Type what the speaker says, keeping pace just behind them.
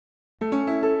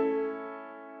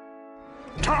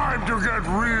time to get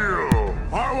real.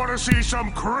 I want to see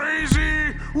some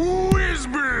crazy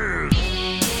whiz-biz.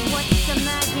 What's the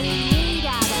magnet made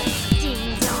out of,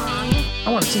 ding-dong? I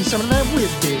want to see some of that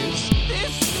whiz-biz.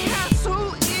 This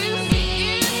castle is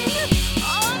in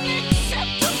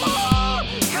unacceptable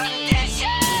condition!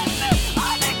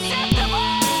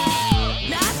 Unacceptable!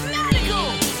 Mathematical!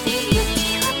 You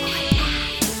can't like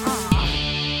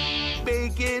that.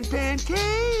 Bacon pancake!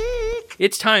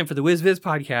 It's time for the Whiz Viz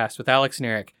podcast with Alex and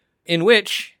Eric, in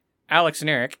which Alex and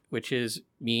Eric, which is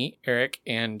me, Eric,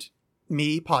 and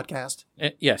Me podcast.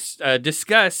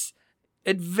 discuss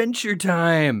Adventure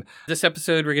Time. This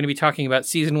episode, we're going to be talking about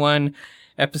Season 1,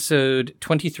 Episode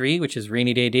 23, which is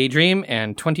Rainy Day Daydream,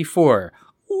 and 24,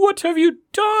 What Have You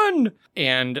Done?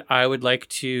 And I would like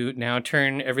to now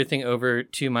turn everything over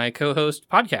to my co-host,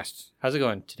 Podcast. How's it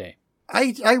going today?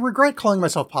 I regret calling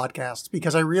myself podcast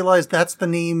because I realized that's the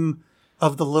name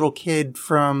of the little kid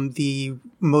from the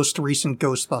most recent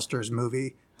Ghostbusters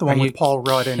movie. The one with Paul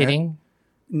Rudd in it. Kidding?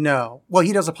 No. Well,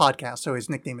 he does a podcast, so his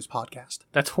nickname is Podcast.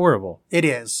 That's horrible. It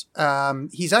is.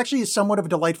 He's actually somewhat of a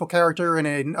delightful character in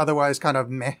an otherwise kind of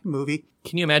meh movie.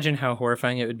 Can you imagine how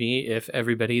horrifying it would be if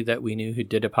everybody that we knew who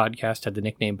did a podcast had the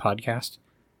nickname Podcast?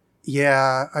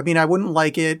 Yeah. I mean, I wouldn't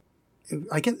like it. Could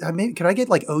I get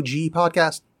like OG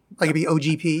Podcast? Like it'd be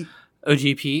OGP?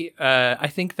 OGP? I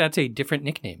think that's a different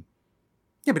nickname.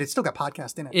 Yeah, but it's still got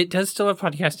podcast in it. It does still have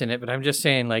podcast in it, but I'm just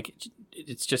saying, like,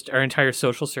 it's just our entire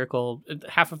social circle.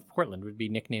 Half of Portland would be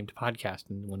nicknamed Podcast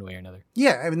in one way or another.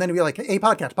 Yeah, and then it'd be like, hey,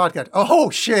 podcast. Oh,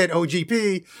 shit,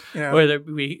 OGP. You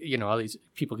know. Or all these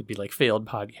people could be like failed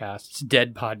podcasts,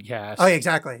 dead podcasts. Oh, yeah,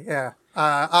 exactly. Yeah.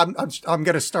 I'm going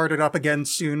to start it up again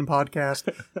soon,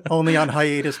 podcast. Only on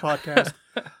hiatus podcast.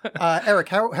 Eric,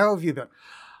 how have you been?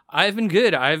 I've been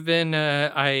good.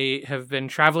 I have been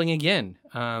traveling again.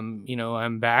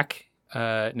 I'm back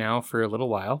now for a little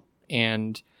while,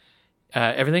 and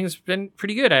everything's been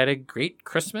pretty good. I had a great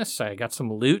Christmas. I got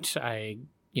some loot.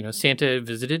 Santa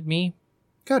visited me.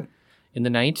 Good. In the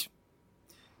night.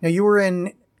 Now, you were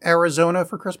in Arizona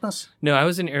for Christmas? No, I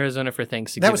was in Arizona for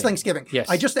Thanksgiving. That was Thanksgiving. Yes.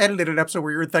 I just edited an episode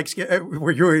where you were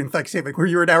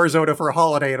in Arizona for a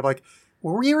holiday, and I'm like,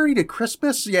 were we already to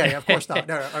Christmas? Yeah, of course not.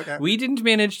 No, okay. We didn't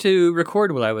manage to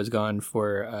record while I was gone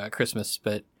for Christmas,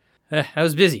 but I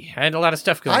was busy. I had a lot of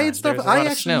stuff going on. There was a lot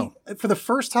of snow. For the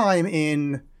first time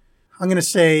in, I'm going to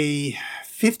say,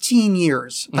 15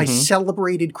 years, I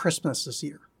celebrated Christmas this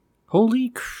year.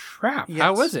 Holy crap. Yes.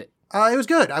 How was it? It was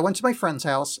good. I went to my friend's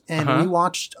house, and we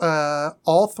watched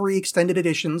all 3 extended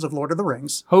editions of Lord of the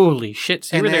Rings. Holy shit.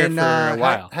 So you were there for a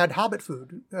while. Had Hobbit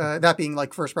food. That being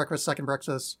like first breakfast, second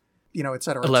breakfast, et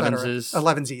cetera, et Elevenses. cetera.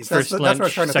 Elevensies. First lunch, that's what I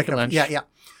was trying to think second of. lunch. Yeah.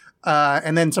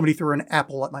 And then somebody threw an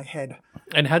apple at my head.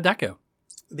 And how'd that go?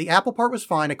 The apple part was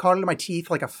fine. I caught it in my teeth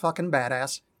like a fucking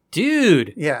badass.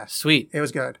 Dude. Yeah. Sweet. It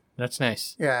was good. That's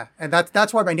nice. Yeah. And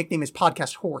that's why my nickname is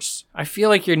Podcast Horse. I feel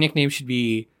like your nickname should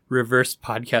be Reverse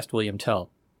Podcast William Tell.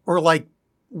 Or like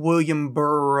William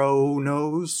Burrow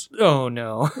Nose. Oh,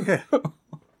 no.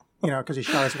 Because he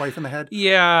shot his wife in the head.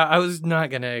 Yeah, I was not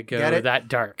going to go that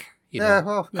dark. Yeah,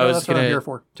 well, that's what I'm here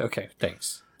for. Okay,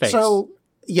 thanks. So,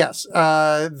 yes,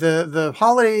 the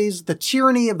holidays, the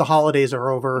tyranny of the holidays are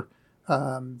over.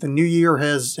 The new year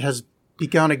has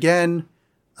begun again.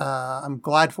 I'm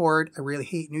glad for it. I really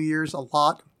hate New Year's a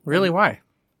lot. Really? Why?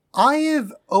 I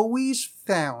have always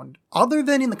found, other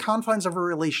than in the confines of a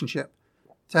relationship,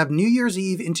 to have New Year's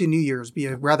Eve into New Year's be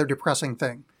a rather depressing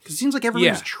thing. Because it seems like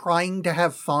everybody's trying to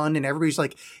have fun, and everybody's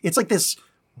like, it's like this,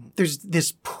 there's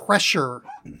this pressure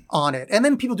on it. And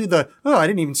then people do I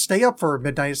didn't even stay up for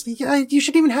midnight. It's like, you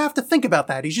shouldn't even have to think about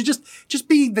that. You should just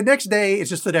be the next day.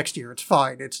 It's just the next year. It's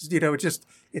fine. It's,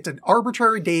 it's an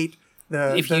arbitrary date.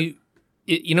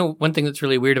 One thing that's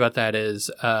really weird about that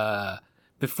is,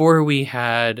 before we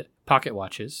had pocket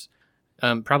watches,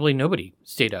 probably nobody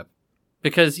stayed up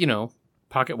because,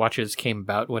 pocket watches came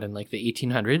about, in like the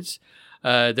 1800s.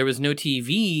 There was no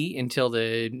TV until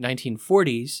the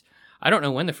 1940s. I don't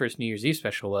know when the first New Year's Eve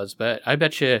special was, but I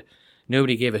bet you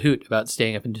nobody gave a hoot about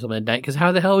staying up until midnight, because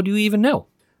how the hell do you even know?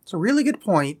 It's a really good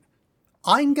point.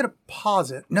 I'm going to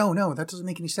posit. No, that doesn't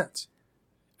make any sense.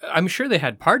 I'm sure they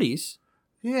had parties.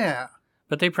 Yeah.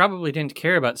 But they probably didn't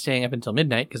care about staying up until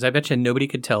midnight, because I bet you nobody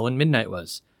could tell when midnight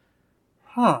was.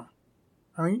 Huh.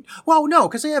 I mean, well, no,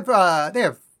 because they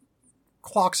have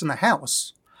clocks in the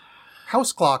house.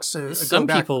 House clocks. Some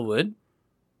people would.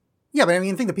 Yeah, but I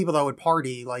mean, think the people that would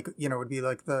party, would be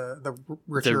like the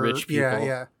richer. The rich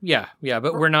people. Yeah,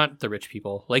 but we're not the rich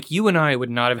people. Like, you and I would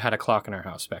not have had a clock in our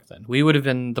house back then. We would have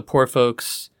been the poor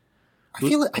folks. I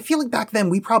feel like back then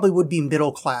we probably would be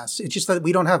middle class. It's just that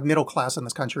we don't have middle class in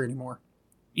this country anymore.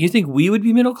 You think we would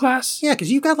be middle class? Yeah,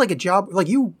 because you've got like a job, like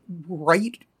you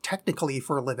write technically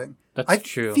for a living. That's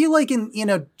true. I feel like in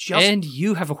a just... And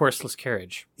you have a horseless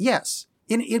carriage. Yes.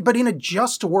 But in a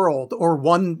just world, or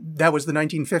one that was the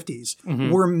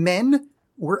 1950s, where men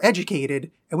were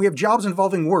educated and we have jobs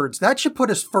involving words, that should put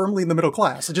us firmly in the middle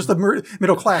class. It's just the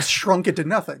middle class shrunk into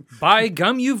nothing. By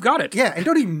gum, you've got it. Yeah, and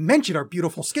don't even mention our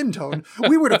beautiful skin tone.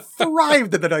 We would have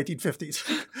thrived in the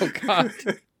 1950s. Oh, God.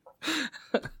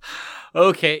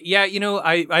 Okay. Yeah,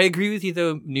 I agree with you,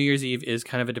 though. New Year's Eve is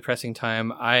kind of a depressing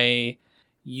time. I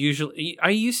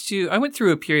went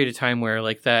through a period of time where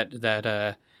like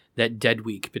that dead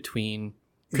week between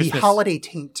Christmas, the holiday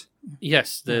taint.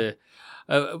 Yes,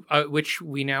 which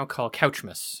we now call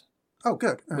Couchmas. Oh,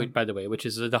 good. By the way, which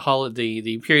is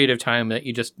the period of time that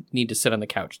you just need to sit on the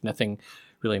couch. Nothing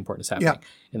really important is happening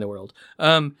in the world.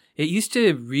 It used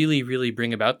to really, really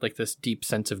bring about like this deep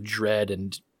sense of dread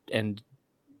and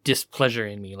displeasure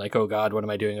in me. Like, oh God, what am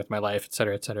I doing with my life, et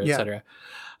cetera, et cetera, et cetera.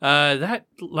 That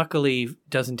luckily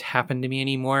doesn't happen to me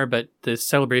anymore, but the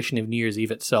celebration of New Year's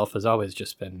Eve itself has always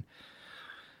just been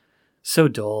so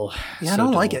dull. Yeah, I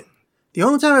don't like it. The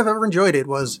only time I've ever enjoyed it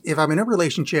was if I'm in a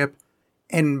relationship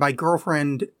and my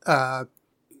girlfriend at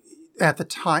the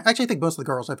time, actually I think most of the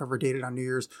girls I've ever dated on New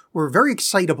Year's were very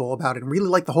excitable about it and really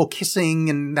liked the whole kissing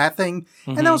and that thing.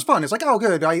 And that was fun. It's like, oh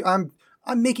good,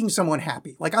 I'm making someone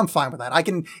happy. Like, I'm fine with that.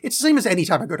 It's the same as any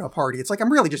time I go to a party. It's like,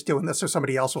 I'm really just doing this so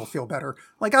somebody else will feel better.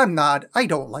 Like, I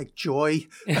don't like joy.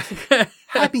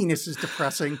 Happiness is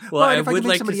depressing. Well, I if would can make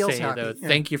like somebody to else say, happy, though,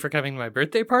 thank you for coming to my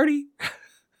birthday party.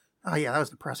 Oh, yeah, that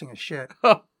was depressing as shit.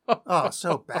 Oh,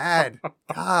 so bad.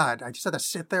 God, I just had to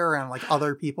sit there around like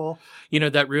other people.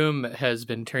 That room has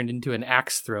been turned into an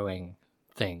axe throwing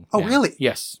thing. Oh, now. really?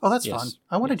 Yes. Oh, that's fun.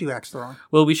 I want to do axe throwing.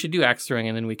 Well, we should do axe throwing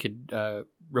and then we could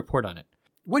report on it.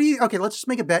 Okay, let's just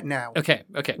make a bet now. Okay.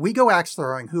 We go axe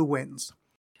throwing. Who wins?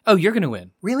 Oh, you're going to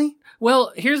win. Really?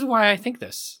 Well, here's why I think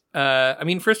this.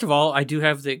 First of all, I do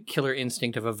have the killer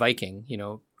instinct of a Viking,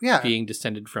 being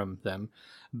descended from them.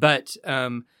 But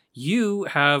you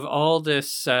have all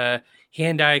this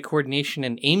hand-eye coordination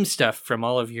and aim stuff from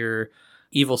all of your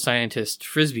evil scientist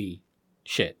Frisbee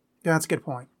shit. Yeah, that's a good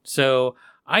point. So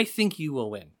I think you will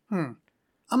win.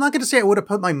 I'm not going to say I would have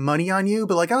put my money on you,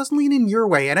 but like I was leaning your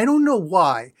way, and I don't know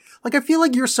why. Like I feel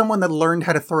like you're someone that learned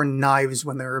how to throw knives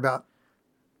when they were about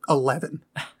 11.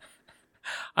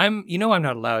 I'm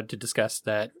not allowed to discuss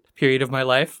that period of my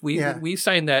life. We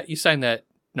signed that. You signed that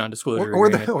non-disclosure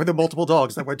agreement. Or the multiple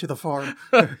dogs that went to the farm.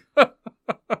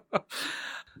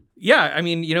 Yeah,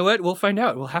 you know what? We'll find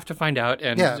out. We'll have to find out,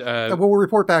 and we'll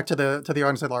report back to the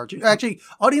audience at large. Actually,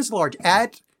 audience at large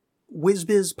at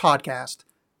WizBiz Podcast.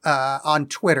 On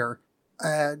Twitter,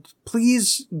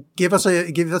 please give us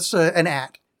an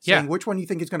at saying which one you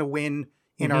think is going to win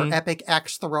in our epic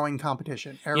axe throwing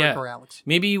competition, Eric or Alex.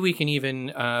 Maybe we can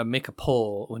even make a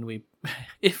poll when we,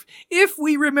 if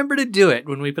we remember to do it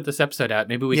when we put this episode out.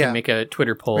 Maybe we can make a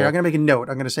Twitter poll. Wait, I'm going to make a note.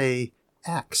 I'm going to say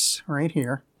axe right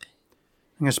here.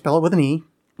 I'm going to spell it with an E.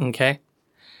 Okay,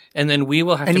 and then we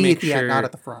will have to make sure not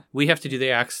at the front. We have to do the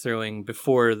axe throwing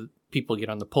before people get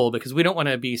on the poll because we don't want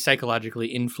to be psychologically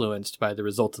influenced by the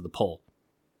results of the poll.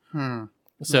 So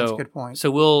that's a good point.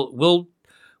 So we'll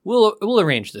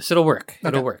arrange this. It'll work. Okay.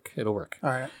 It'll work. All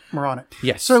right, we're on it.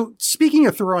 Yes. So speaking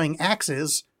of throwing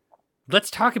axes,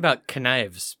 let's talk about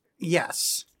knives.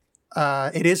 Yes,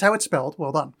 it is how it's spelled.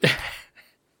 Well done.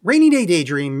 Rainy Day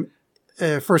Daydream.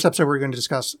 First episode we're going to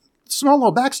discuss. Small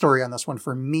little backstory on this one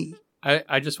for me.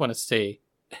 I just want to say.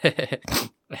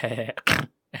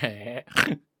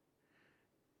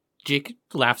 Jake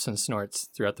laughs and snorts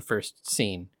throughout the first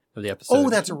scene of the episode. Oh,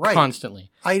 that's right. Constantly.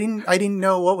 I didn't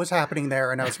know what was happening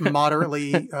there, and I was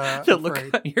moderately the afraid.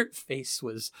 look on your face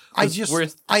was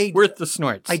worth the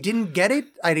snorts. I didn't get it.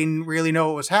 I didn't really know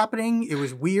what was happening. It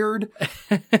was weird.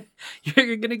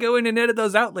 You're gonna go in and edit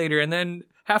those out later, and then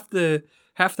half the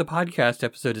podcast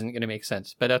episode isn't gonna make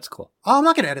sense. But that's cool. Oh, I'm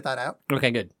not gonna edit that out.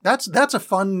 Okay, good. That's a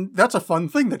fun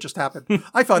thing that just happened.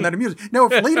 I found that amusing. Now,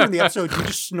 if later in the episode you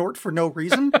just snort for no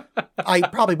reason, I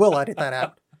probably will edit that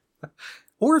out.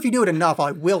 Or if you do it enough,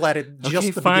 I will edit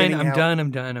just the beginning out.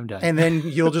 I'm done. And then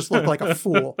you'll just look like a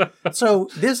fool. So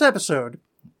this episode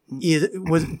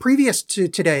was previous to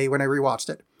today when I rewatched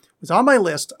it. Was on my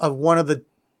list of one of the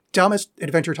dumbest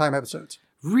Adventure Time episodes.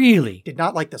 Really? Did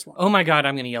not like this one. Oh my God,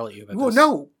 I'm going to yell at you about this. Well,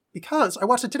 no, because I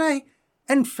watched it today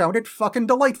and found it fucking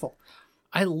delightful.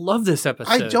 I love this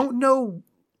episode. I don't know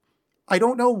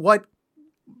what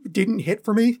didn't hit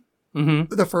for me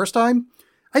the first time.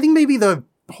 I think maybe the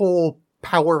whole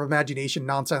power of imagination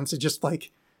nonsense is just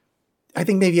like, I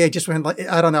think maybe I just went like,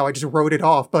 I don't know, I just wrote it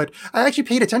off, but I actually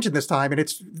paid attention this time,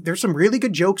 and there's some really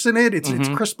good jokes in it. It's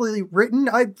crisply written.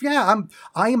 I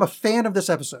am a fan of this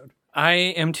episode. I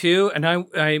am too, and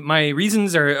I my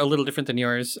reasons are a little different than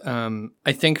yours.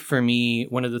 I think for me,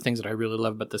 one of the things that I really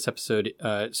love about this episode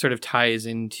sort of ties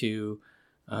into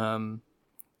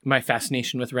my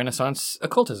fascination with Renaissance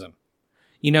occultism.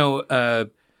 You know,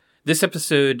 this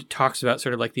episode talks about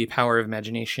sort of like the power of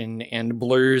imagination and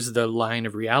blurs the line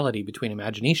of reality between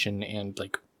imagination and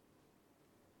like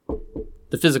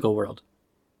the physical world.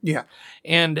 Yeah.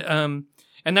 And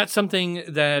that's something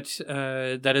that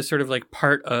that is sort of like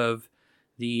part of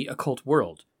the occult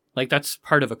world. Like that's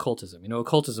part of occultism. You know,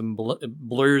 occultism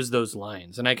blurs those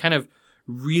lines. And I kind of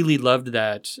really loved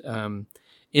that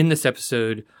in this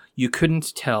episode, you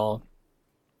couldn't tell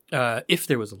if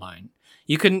there was a line.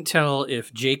 You couldn't tell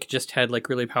if Jake just had like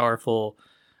really powerful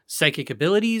psychic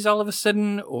abilities all of a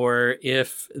sudden, or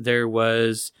if there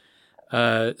was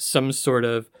some sort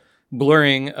of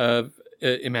blurring of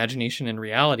imagination and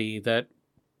reality that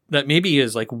maybe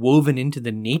is like woven into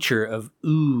the nature of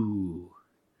ooh.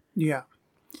 Yeah.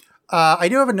 I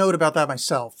do have a note about that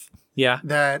myself. Yeah.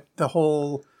 That the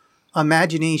whole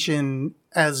imagination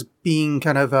as being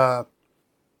kind of a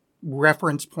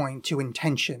reference point to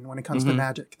intention when it comes to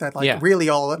magic. That like really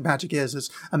all magic is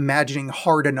imagining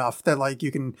hard enough that like you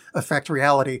can affect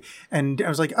reality. And I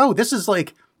was like, oh, this is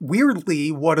like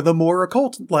weirdly one of the more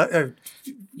occult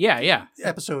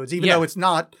episodes, even though it's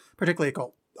not particularly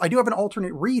occult. I do have an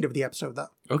alternate read of the episode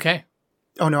though. Okay.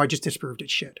 Oh no, I just disproved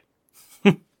it's shit.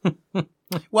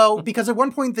 Well, because at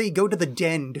one point they go to the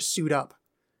den to suit up.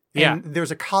 And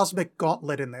there's a cosmic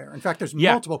gauntlet in there. In fact, there's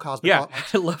multiple cosmic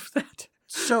gauntlets. I love that.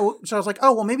 So I was like,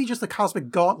 oh, well, maybe just the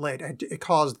cosmic gauntlet had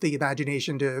caused the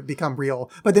imagination to become real.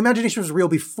 But the imagination was real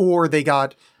before they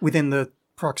got within the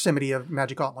proximity of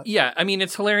magic gauntlet. Yeah, I mean,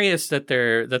 it's hilarious that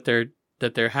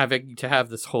they're having to have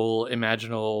this whole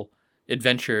imaginal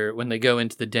adventure when they go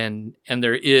into the den and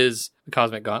there is a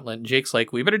cosmic gauntlet. And Jake's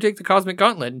like, we better take the cosmic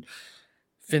gauntlet. And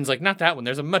Finn's like, not that one.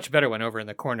 There's a much better one over in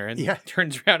the corner. And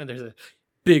turns around and there's a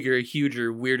bigger,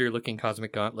 huger, weirder looking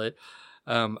cosmic gauntlet.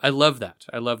 I love that.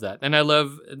 And I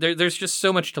love, there's just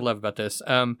so much to love about this.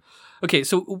 Okay.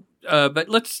 So, but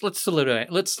let's slow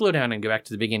down and go back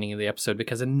to the beginning of the episode,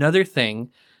 because another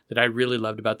thing that I really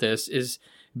loved about this is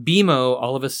BMO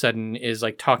all of a sudden is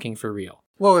like talking for real.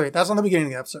 Well, wait, that's on the beginning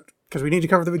of the episode, because we need to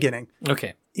cover the beginning.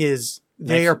 Okay.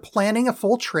 They are planning a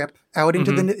full trip out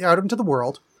into the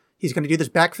world. He's going to do this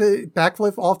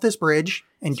backflip off this bridge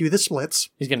and do the splits.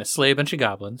 He's going to slay a bunch of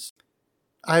goblins.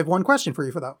 I have one question for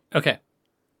you though. Okay.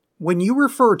 When you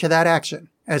refer to that action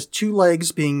as two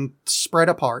legs being spread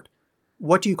apart,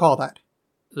 what do you call that?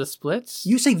 The splits?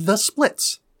 You say the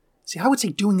splits. See, I would say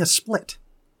doing a split.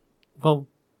 Well.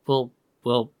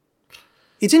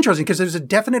 It's interesting because there's a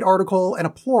definite article and a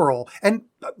plural, and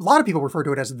a lot of people refer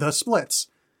to it as the splits.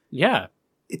 Yeah.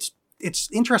 It's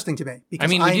interesting to me. Because I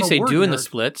mean, would you say doing the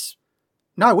splits?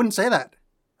 No, I wouldn't say that.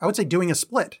 I would say doing a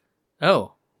split.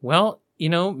 Oh, well, you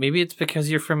know, maybe it's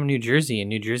because you're from New Jersey, and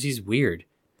New Jersey's weird.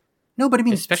 No, but I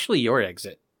mean... Especially your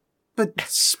exit. But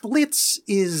splits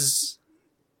is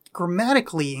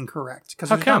grammatically incorrect, because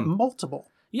there's not multiple.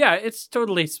 Yeah, it's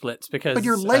totally splits, because... But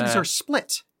your legs are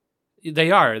split.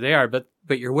 They are, but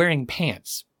you're wearing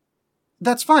pants.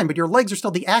 That's fine, but your legs are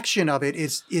still... The action of it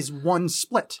is one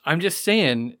split. I'm just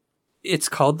saying, it's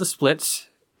called the splits,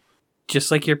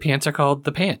 just like your pants are called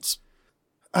the pants.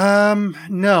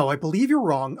 No, I believe you're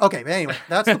wrong. Okay, but anyway,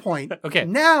 that's the point. Okay.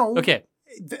 Now... Okay.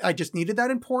 I just needed that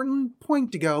important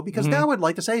point to go, because now I'd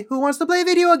like to say, who wants to play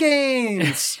video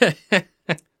games?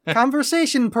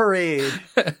 Conversation parade.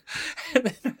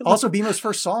 Also, BMO's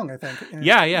first song, I think.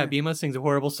 Yeah. BMO sings a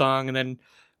horrible song, and then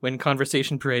when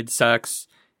Conversation Parade sucks,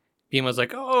 BMO's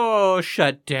like, oh,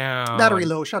 shut down. Battery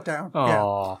low, shut down.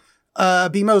 Aww. Yeah.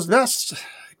 BMO's best,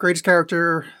 greatest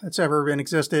character that's ever been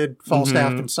existed.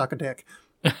 Falstaff can suck a dick.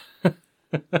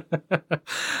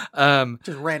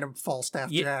 Just random Falstaff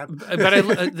jab.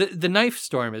 But the knife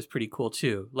storm is pretty cool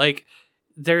too. Like,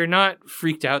 they're not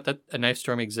freaked out that a knife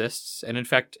storm exists, and in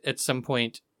fact, at some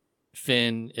point,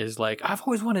 Finn is like, "I've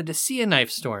always wanted to see a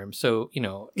knife storm." So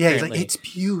he's like, "It's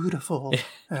beautiful."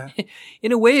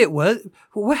 In a way, it was.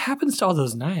 What happens to all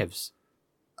those knives?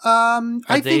 Are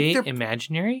they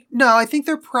imaginary? No, I think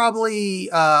they're probably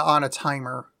on a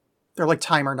timer. They're like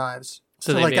timer knives.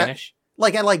 So they vanish.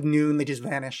 At noon, they just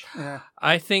vanish. Yeah.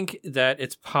 I think that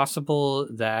it's possible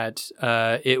that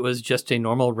it was just a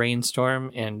normal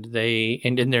rainstorm, and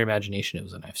in their imagination it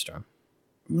was a knife storm.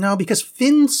 No, because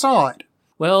Finn saw it.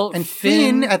 Well, and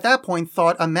Finn at that point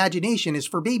thought imagination is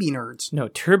for baby nerds. No,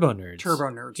 turbo nerds. Turbo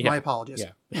nerds. Yeah. My apologies.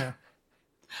 Yeah.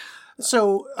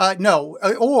 So, no.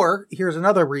 Or, here's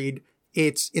another read.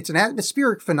 It's an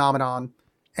atmospheric phenomenon,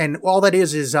 and all that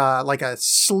is like a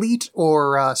sleet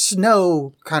or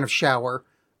snow kind of shower.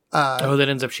 That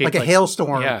ends up shaped like a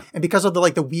hailstorm. Yeah. And because of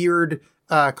the weird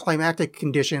climatic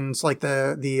conditions, like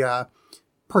the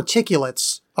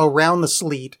particulates around the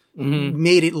sleet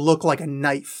made it look like a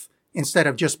knife instead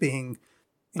of just being...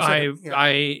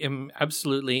 I am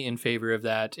absolutely in favor of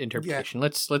that interpretation. Yeah.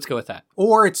 Let's go with that.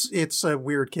 Or it's a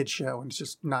weird kid's show and it's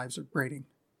just knives are braiding.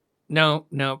 No,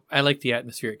 I like the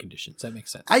atmospheric conditions. That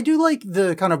makes sense. I do like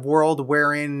the kind of world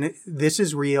wherein this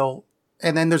is real,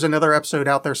 and then there's another episode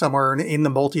out there somewhere in the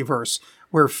multiverse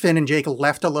where Finn and Jake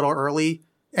left a little early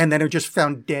and then are just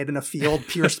found dead in a field,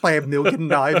 pierced by 1,000,000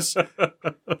 knives.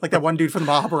 Like that one dude from the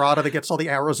Mahabharata that gets all the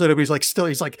arrows in him. He's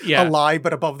alive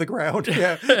but above the ground.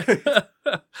 Yeah.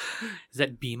 Is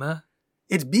that Bhima?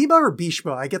 It's Bhima or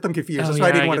Bhishma. I get them confused. That's why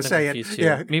I didn't want to say it. Too.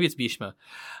 Yeah. Maybe it's Bhishma.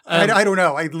 I don't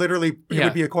know. It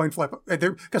would be a coin flip.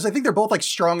 Because I think they're both like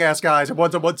strong ass guys. And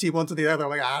one's on one team, one's on the other.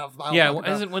 Like, I don't know.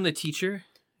 Isn't one the teacher?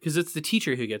 Because it's the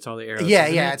teacher who gets all the arrows.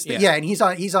 Yeah. And he's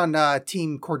on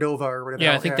Team Cordova or whatever.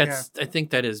 Yeah, I think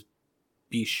that is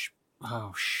Bish.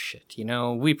 Oh shit!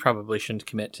 We probably shouldn't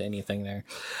commit to anything there.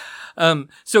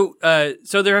 So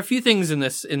there are a few things in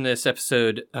this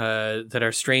episode that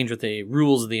are strange with the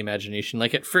rules of the imagination.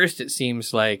 Like at first, it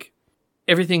seems like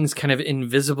everything's kind of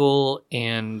invisible,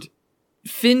 and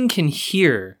Finn can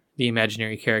hear the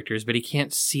imaginary characters, but he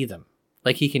can't see them.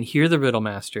 Like he can hear the Riddle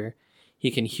Master, he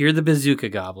can hear the Bazooka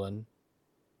Goblin.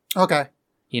 Okay.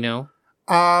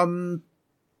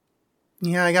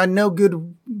 Yeah, I got no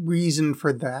good reason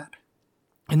for that.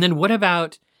 And then what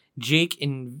about Jake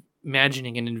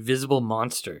imagining an invisible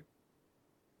monster?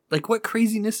 Like, what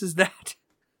craziness is that?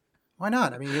 Why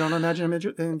not? I mean, you don't imagine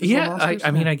invisible monsters?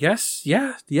 I guess,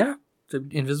 yeah. The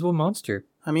invisible monster.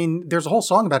 I mean, there's a whole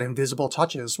song about invisible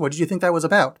touches. What did you think that was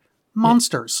about?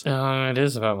 Monsters. It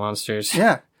is about monsters.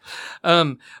 Yeah.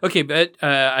 Okay, but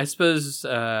I suppose,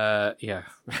 yeah.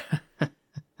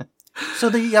 So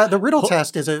the riddle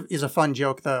test is a fun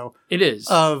joke, though. It is.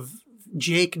 Of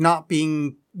Jake not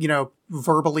being,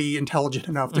 verbally intelligent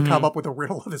enough to come up with a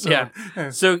riddle of his own. Yeah.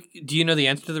 So, do you know the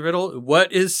answer to the riddle?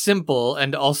 What is simple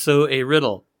and also a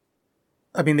riddle?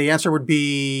 I mean, the answer would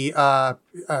be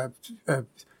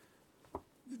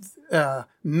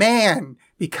man,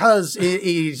 because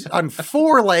he's on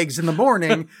 4 legs in the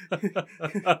morning.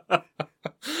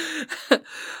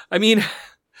 I mean,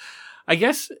 I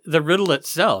guess the riddle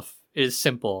itself is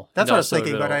simple. That's what I was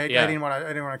thinking, but I didn't want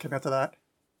to commit to that.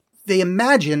 They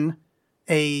imagine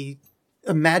a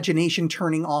imagination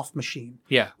turning off machine.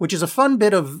 Yeah. Which is a fun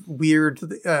bit of weird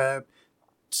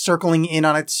circling in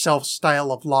on itself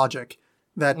style of logic.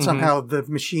 That somehow the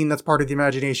machine that's part of the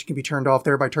imagination can be turned off,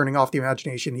 thereby turning off the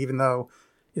imagination, even though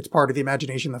it's part of the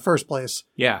imagination in the first place.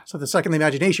 Yeah. So the second the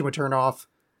imagination would turn off,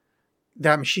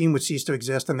 that machine would cease to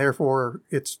exist, and therefore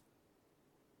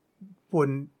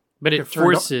wouldn't. But it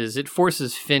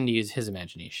forces Finn to use his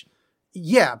imagination.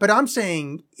 Yeah, but I'm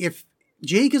saying if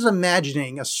Jake is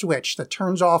imagining a switch that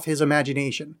turns off his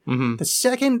imagination, the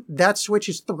second that switch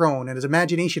is thrown and his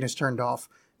imagination is turned off,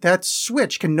 that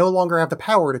switch can no longer have the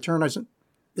power to turn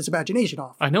his imagination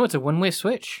off. I know, it's a one-way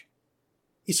switch.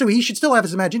 So he should still have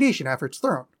his imagination after it's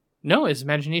thrown. No, his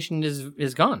imagination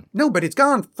is gone. No, but it's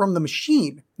gone from the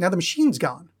machine. Now the machine's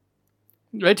gone.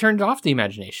 I turned off the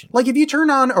imagination. Like if you turn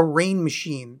on a rain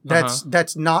machine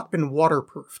that's not been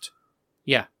waterproofed.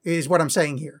 Yeah. Is what I'm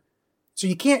saying here. So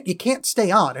you can't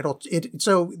stay on.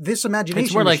 So this imagination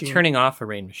It's more like machine, turning off a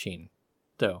rain machine,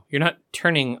 though. You're not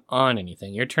turning on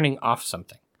anything. You're turning off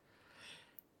something.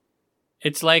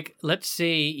 It's like, let's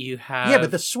say you have... Yeah, but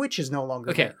the switch is no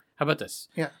longer there. How about this?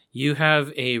 Yeah. You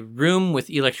have a room with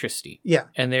electricity. Yeah.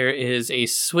 And there is a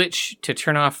switch to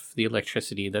turn off the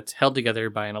electricity that's held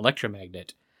together by an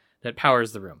electromagnet that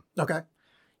powers the room. Okay.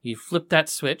 You flip that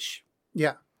switch.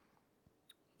 Yeah.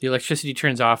 The electricity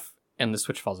turns off and the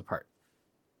switch falls apart.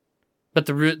 But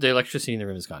the electricity in the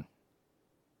room is gone.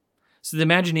 So the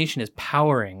imagination is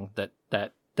powering that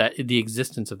the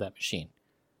existence of that machine.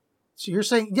 So you're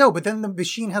saying, but then the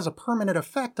machine has a permanent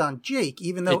effect on Jake,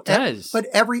 even though it does. But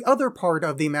every other part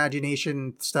of the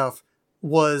imagination stuff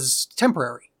was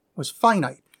temporary, was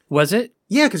finite. Was it?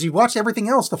 Yeah, because you watched everything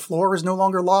else. The floor is no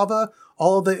longer lava.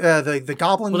 All of the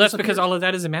goblins. Well, that's because all of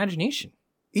that is imagination.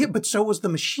 Yeah, but so was the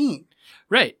machine.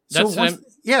 Right. That's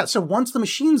so once the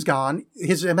machine's gone,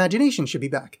 his imagination should be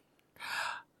back.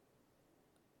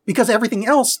 Because everything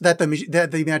else that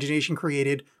the imagination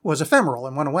created was ephemeral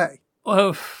and went away.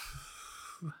 Oh.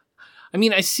 I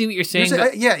mean, I see what you're saying.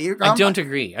 I don't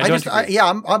agree.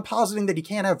 I'm positing that you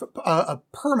can't have a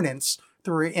permanence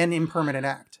through an impermanent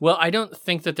act. Well, I don't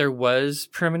think that there was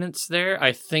permanence there.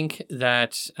 I think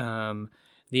that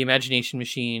the imagination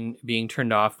machine being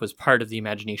turned off was part of the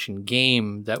imagination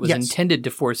game that was intended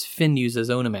to force Finn to use his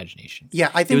own imagination.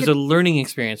 Yeah, I think it was a learning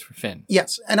experience for Finn.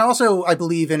 Yes, and also I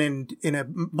believe in a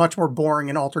much more boring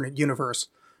and alternate universe,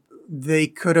 they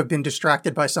could have been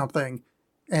distracted by something,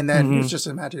 and then it's just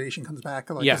imagination comes back.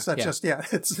 Like, it's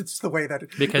the way that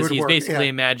because would he's work. basically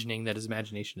imagining that his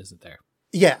imagination isn't there.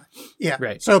 Yeah.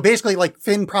 Right. So basically, like,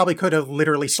 Finn probably could have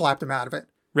literally slapped him out of it.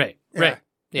 Right. Yeah. Right.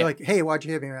 Yeah. Like, hey, why'd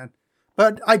you hit me, man?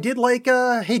 But I did like,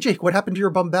 hey, Jake, what happened to your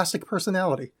bombastic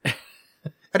personality?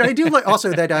 And I do like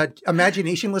also that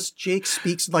imaginationless Jake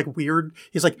speaks like weird.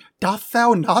 He's like, doth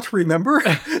thou not remember?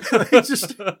 It's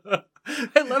just...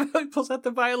 I love how he pulls out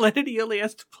the violin and he only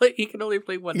has to play. He can only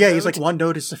play one. Yeah, note. he's like, one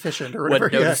note is sufficient or whatever.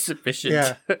 One note is sufficient.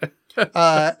 Yeah.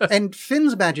 And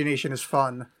Finn's imagination is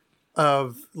fun.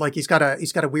 Of like he's got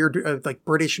a weird like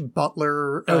British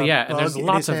butler. And there's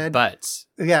lots of head. butts.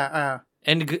 Yeah.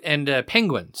 And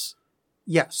penguins.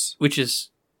 Yes. Which is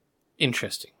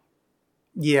interesting.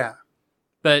 Yeah.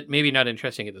 But maybe not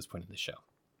interesting at this point in the show.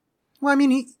 Well, I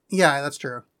mean, that's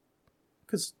true.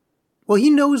 Because, he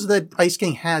knows that Ice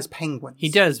King has penguins. He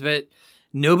does, but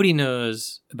nobody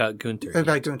knows about Gunther.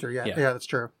 About Gunther, yeah, that's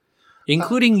true.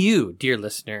 Including you, dear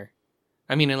listener.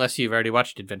 I mean, unless you've already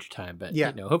watched Adventure Time, but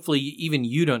hopefully even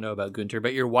you don't know about Gunther,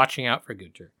 but you're watching out for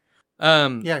Gunther.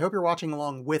 I hope you're watching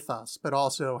along with us, but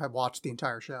also have watched the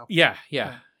entire show. Yeah.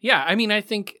 I mean, I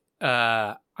think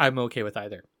I'm okay with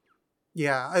either.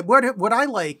 Yeah, what I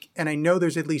like, and I know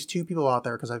there's at least two people out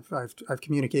there because I've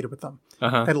communicated with them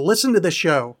that listen to this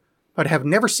show but have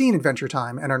never seen Adventure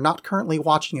Time and are not currently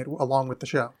watching it along with the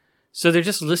show. So they're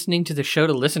just listening to the show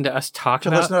to listen to us talk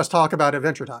about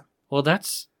Adventure Time. Well,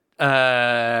 that's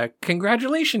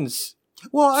congratulations.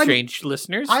 Well, strange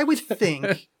listeners. I would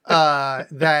think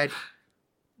that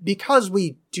because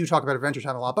we do talk about Adventure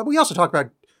Time a lot, but we also talk about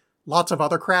lots of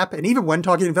other crap. And even when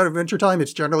talking about Adventure Time,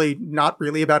 it's generally not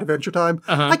really about Adventure Time.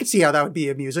 I could see how that would be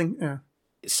amusing. Yeah.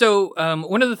 So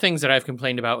one of the things that I've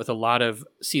complained about with a lot of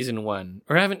season one,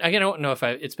 or I don't know if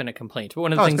it's been a complaint, but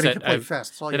one of the things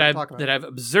that I've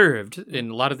observed in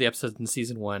a lot of the episodes in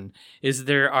season one is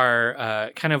there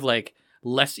are kind of like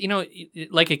less,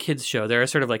 like a kid's show, there are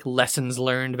sort of like lessons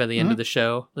learned by the end of the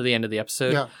show, or the end of the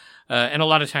episode. Yeah. And a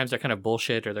lot of times they're kind of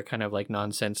bullshit or they're kind of like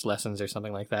nonsense lessons or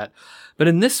something like that. But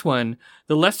in this one,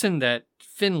 the lesson that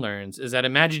Finn learns is that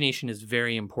imagination is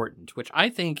very important, which I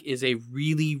think is a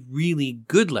really, really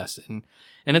good lesson.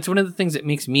 And it's one of the things that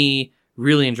makes me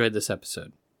really enjoy this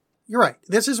episode. You're right.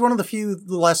 This is one of the few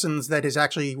lessons that is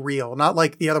actually real. Not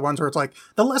like the other ones where it's like,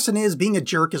 the lesson is being a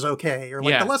jerk is okay. Or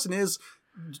like the lesson is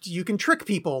you can trick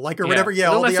people, like, or whatever.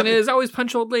 Yeah. The lesson is always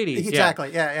punch old ladies.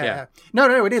 Exactly. Yeah.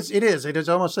 No, it is. It is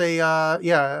almost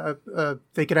a,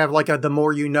 they could have like the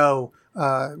more you know,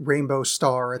 rainbow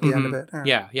star at the end of it.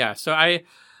 Yeah. So I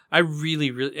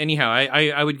really, really, anyhow,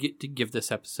 I would get to give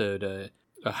this episode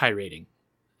a high rating.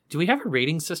 Do we have a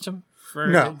rating system for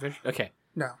No. Okay.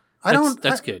 No.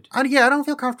 That's good. I don't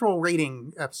feel comfortable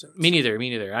rating episodes. Me neither.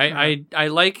 I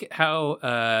like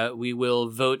how we will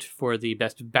vote for the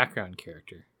best background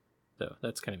character, though.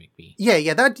 That's kind of make me.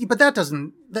 Yeah. That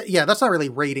doesn't. That's not really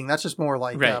rating. That's just more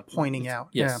like pointing out.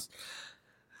 Yes.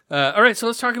 Yeah. All right. So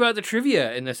let's talk about the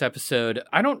trivia in this episode.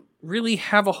 I don't really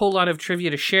have a whole lot of trivia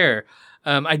to share.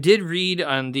 I did read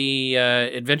on the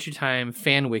Adventure Time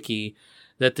fan wiki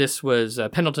that this was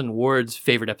Pendleton Ward's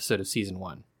favorite episode of season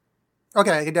 1.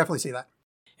 Okay, I can definitely see that.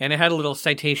 And it had a little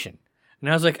citation. And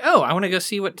I was like, oh, I want to go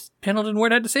see what Pendleton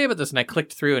Ward had to say about this. And I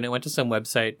clicked through and it went to some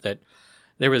website that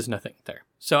there was nothing there.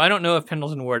 So I don't know if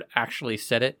Pendleton Ward actually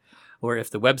said it or if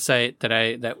the website that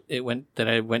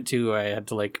I went to, I had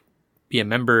to like be a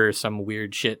member or some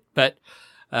weird shit. But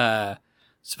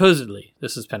supposedly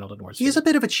this is Pendleton Ward's He's a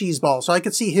bit of a cheeseball, so I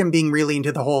could see him being really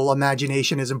into the whole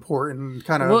imagination is important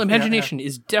kind of. Well, imagination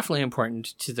is definitely important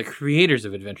to the creators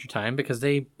of Adventure Time because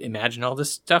they imagine all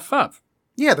this stuff up.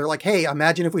 Yeah, they're like, hey,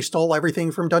 imagine if we stole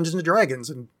everything from Dungeons and Dragons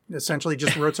and essentially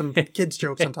just wrote some kids'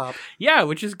 jokes on top. Yeah,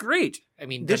 which is great. I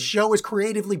mean, this show is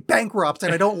creatively bankrupt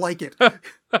and I don't like it. I'm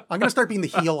going to start being the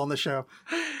heel on the show.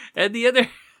 And the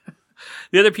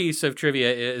other piece of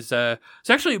trivia is so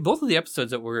actually both of the episodes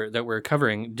that we're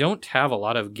covering don't have a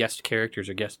lot of guest characters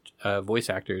or guest voice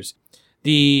actors.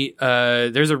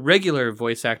 There's a regular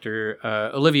voice actor,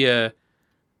 Olivia.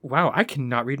 Wow, I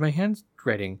cannot read my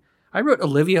handwriting. I wrote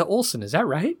Olivia Olson. Is that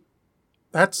right?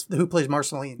 That's who plays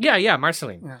Marceline. Yeah,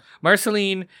 Marceline. Yeah.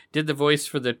 Marceline did the voice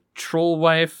for the troll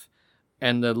wife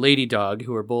and the lady dog,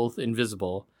 who are both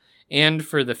invisible, and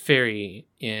for the fairy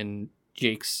in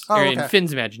in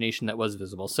Finn's imagination that was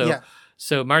visible. So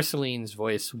So Marceline's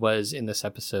voice was in this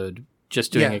episode,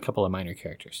 just doing a couple of minor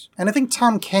characters. And I think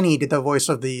Tom Kenny did the voice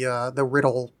of the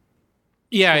Riddle.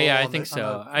 Yeah, I think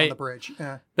so. On the bridge.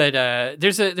 Yeah. But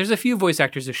there's a few voice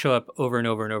actors who show up over and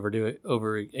over and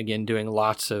over again, doing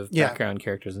lots of background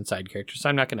characters and side characters. So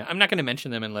I'm not gonna mention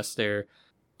them unless they're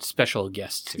special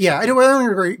guests. I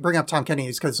only bring up Tom Kenny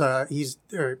because he's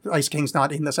Ice King's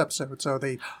not in this episode, so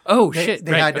they. Oh shit!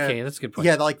 They had to, okay, that's a good point.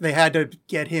 Yeah, like they had to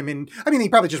get him in. I mean, he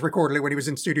probably just recorded it when he was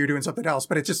in studio doing something else.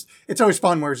 But it's always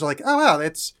fun where it's like, oh wow,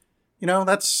 that's you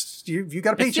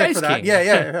got a paycheck for that. King.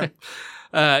 Yeah.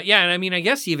 And I mean, I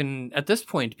guess even at this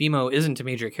point, BMO isn't a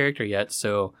major character yet,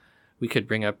 so we could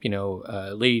bring up,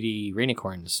 Lady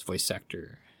Rainicorn's voice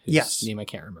actor. Whose name I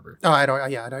can't remember. Oh, I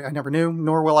don't. Yeah, I never knew,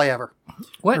 nor will I ever.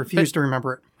 What? I refuse to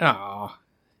remember it. Oh,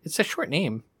 it's a short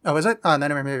name. Oh, is it? Oh,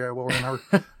 then maybe I will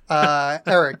remember.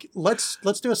 Eric, let's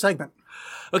do a segment.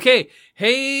 Okay.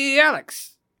 Hey,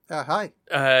 Alex. Hi.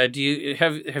 Do you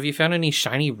have you found any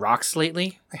shiny rocks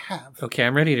lately? I have. Okay,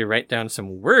 I'm ready to write down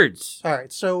some words. All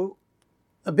right, so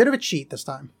a bit of a cheat this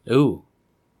time. Ooh.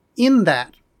 In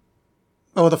that.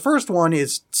 Oh, the first one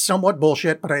is somewhat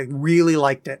bullshit, but I really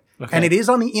liked it. Okay. And it is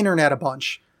on the internet a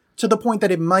bunch, to the point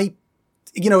that it might,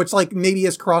 it's like maybe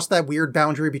it's crossed that weird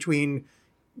boundary between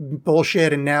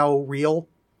bullshit and now real.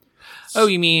 Oh,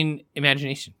 you mean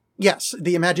imagination? Yes,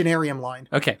 the Imaginarium line.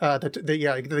 Okay.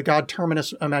 The God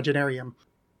Terminus Imaginarium.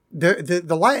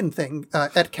 The Latin thing,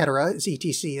 et cetera, is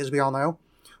ETC, as we all know.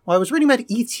 Well, I was reading about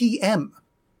ETM.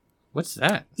 What's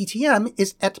that? ETM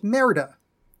is et merda,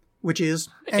 which is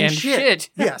and shit.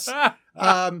 Yes.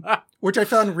 Which I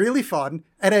found really fun.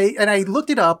 And I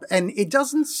looked it up, and it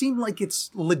doesn't seem like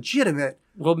it's legitimate.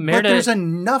 Well, but there's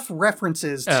enough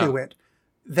references to it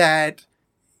that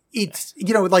it's,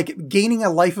 like gaining a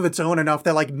life of its own enough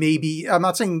that like maybe, I'm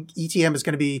not saying ETM is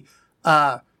going to be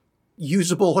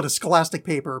usable on a scholastic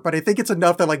paper, but I think it's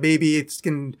enough that like maybe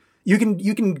you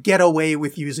can get away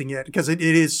with using it because it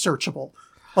is searchable.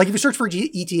 Like if you search for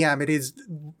ETM, it is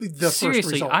the Seriously,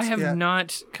 first results. I have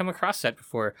not come across that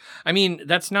before. I mean,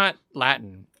 that's not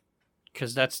Latin,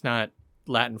 because that's not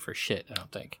Latin for shit, I don't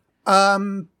think.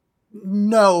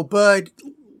 No, but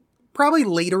probably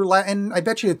later Latin. I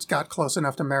bet you it's got close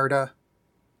enough to merda.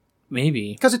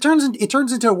 Maybe. Because it turns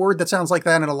into a word that sounds like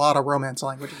that in a lot of Romance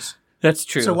languages. That's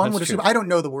true. So one would assume, I don't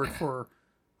know the word for,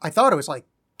 I thought it was like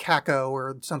kako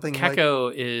or something.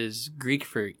 Kako is Greek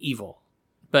for evil.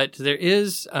 But there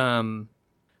is,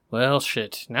 well,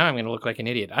 shit. Now I'm going to look like an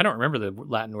idiot. I don't remember the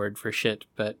Latin word for shit,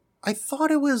 but... I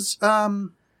thought it was,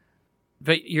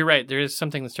 But you're right. There is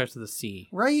something that starts with a C.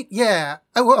 Right? Yeah.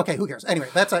 Oh, well, okay, who cares? Anyway,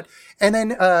 that's it. And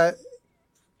then,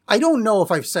 I don't know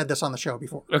if I've said this on the show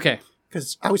before. Okay.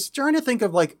 Because I was trying to think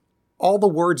of, like, all the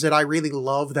words that I really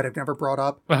love that I've never brought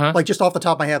up. Uh-huh. Like, just off the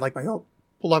top of my head, like my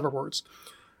beloved words.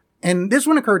 And this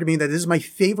one occurred to me that this is my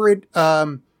favorite,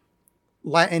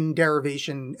 Latin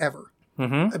derivation ever.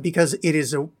 Mm-hmm. Because it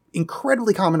is an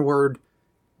incredibly common word.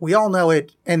 We all know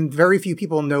it, and very few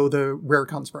people know where it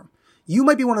comes from. You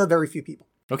might be one of the very few people.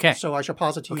 Okay. So I shall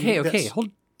posit to you Okay, this. hold.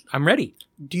 I'm ready.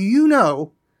 Do you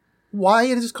know why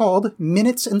it is called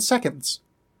minutes and seconds?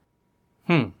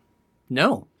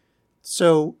 No.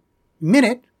 So,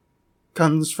 minute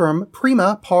comes from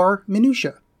prima par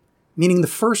minutia, meaning the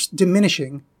first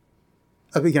diminishing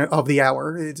of the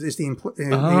hour is the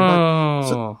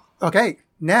Oh. okay,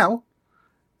 now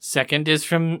Second is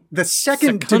from the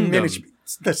second secundum.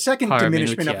 the second Par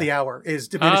diminishment minutia. of the hour is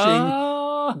diminishing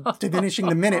Oh. diminishing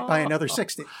the minute by another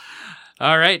 60.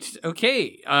 All right.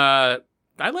 Okay. I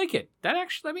like it. That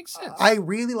makes sense. I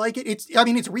really like it.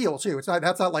 It's real too.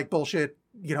 That's not like bullshit,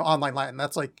 online Latin.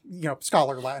 That's like,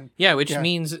 scholar Latin. Yeah, which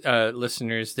means,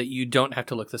 listeners, that you don't have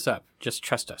to look this up. Just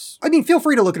trust us. I mean, feel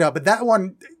free to look it up, but that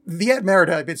one, the et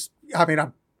merita,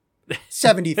 I'm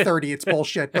 70-30, it's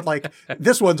bullshit, but like,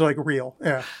 this one's like real.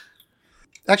 Yeah.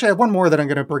 Actually, I have one more that I'm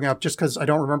going to bring up just because I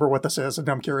don't remember what this is and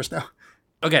I'm curious now.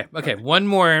 Okay. One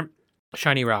more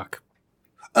shiny rock.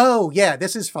 Oh, yeah,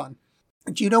 this is fun.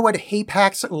 Do you know what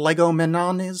Hapax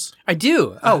legomenon is? I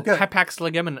do. Oh, good. Hapax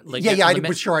legomenon. Yeah, I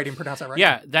was sure I didn't pronounce that right.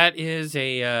 Yeah, that is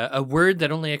a word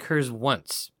that only occurs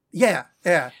once. Yeah.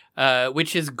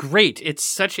 Which is great. It's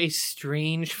such a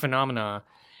strange phenomena,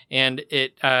 and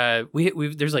it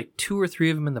there's like 2 or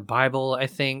 3 of them in the Bible, I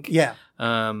think. Yeah.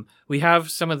 We have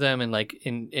some of them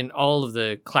in all of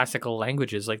the classical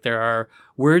languages. Like there are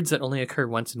words that only occur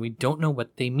once, and we don't know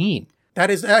what they mean.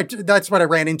 That's what I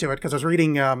ran into it because I was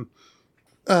reading. I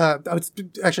was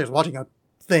watching a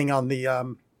thing on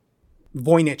the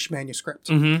Voynich manuscript.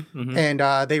 And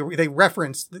they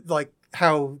reference like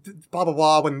how blah blah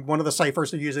blah when one of the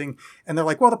ciphers they're using, and they're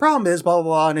like, well, the problem is blah blah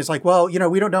blah, and it's like, well,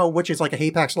 we don't know which is like a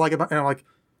Hapax Legum, and I'm like,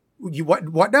 you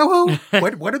what now?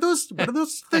 what are those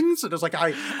things? And it's like I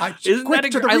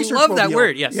love that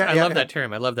word. Yes, I love that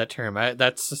term. I love that term.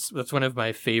 That's one of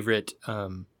my favorite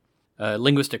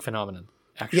linguistic phenomenon.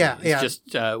 Actually, it's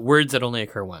just words that only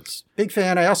occur once. Big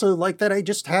fan. I also like that I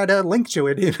just had a link to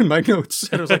it in my notes.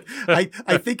 And it was like,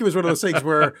 I think it was one of those things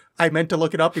where I meant to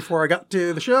look it up before I got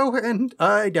to the show, and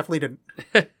I definitely didn't.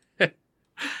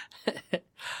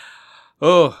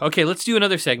 Oh, okay. Let's do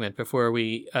another segment before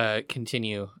we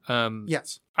continue.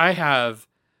 Yes. I have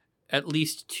at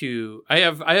least two. I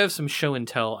have some show and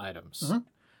tell items.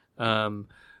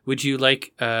 Would you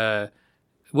like?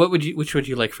 Which would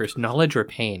you like first? Knowledge or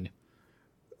pain?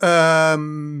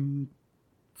 Boy,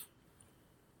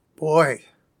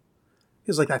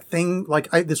 it's like that thing. Like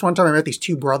this one time I met these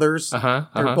two brothers. They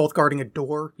were both guarding a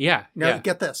door. Yeah. Now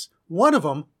get this. One of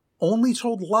them only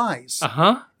told lies.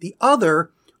 The other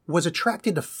was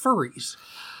attracted to furries.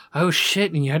 Oh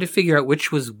shit! And you had to figure out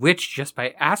which was which just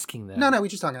by asking them. No, we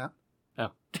just hung out.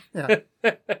 Oh. Yeah.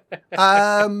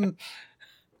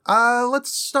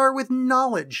 Let's start with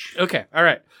knowledge. Okay. All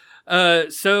right.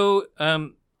 So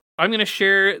I'm going to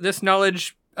share this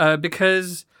knowledge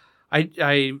because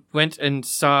I went and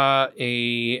saw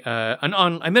I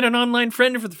met an online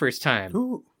friend for the first time.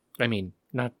 Ooh. I mean,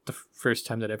 not the first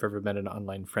time that I've ever met an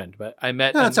online friend, but I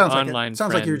met an online friend.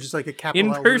 Sounds like you're just like a in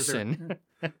capital L person.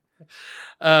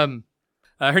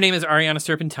 Her name is Ariana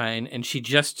Serpentine, and she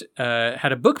just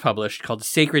had a book published called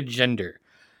Sacred Gender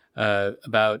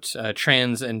about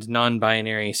trans and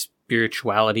non-binary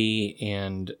spirituality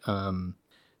and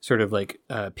sort of like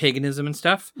paganism and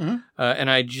stuff. And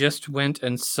I just went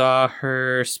and saw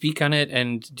her speak on it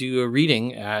and do a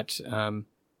reading at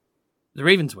the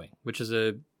Raven's Wing, which is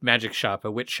a magic shop,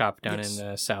 a witch shop down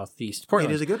in southeast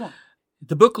Portland. It is a good one.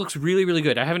 The book looks really, really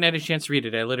good. I haven't had a chance to read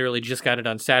it. I literally just got it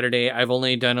on Saturday. I've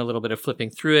only done a little bit of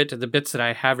flipping through it. The bits that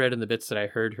I have read and the bits that I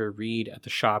heard her read at the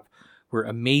shop were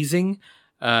amazing.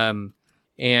 And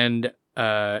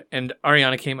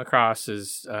Ariana came across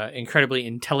as incredibly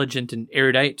intelligent and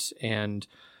erudite, and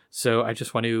so I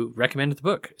just want to recommend the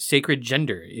book, Sacred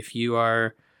Gender. If you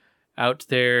are out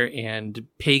there and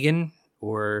pagan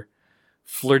or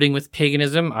flirting with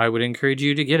paganism, I would encourage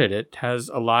you to get it. It has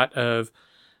a lot of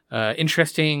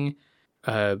interesting,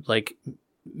 like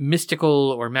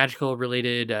mystical or magical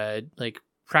related like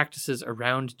practices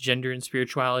around gender and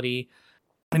spirituality,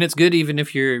 and it's good even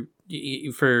if you're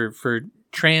for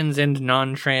trans and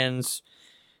non-trans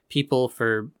people,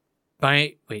 do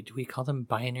we call them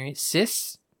binary?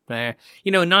 Cis?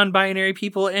 Non-binary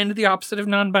people and the opposite of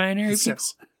non-binary people.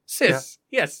 Cis.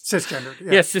 Yeah. Yes. Cisgendered.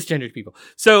 Yeah. Yes, cisgendered people.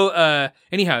 So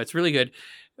anyhow, it's really good.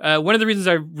 One of the reasons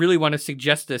I really want to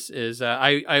suggest this is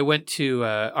I went to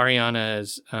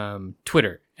Ariana's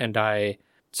Twitter, and I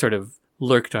sort of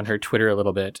lurked on her Twitter a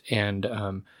little bit,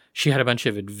 and she had a bunch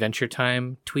of Adventure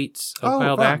Time tweets a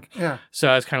while back. Yeah. So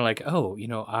I was kind of like,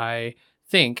 I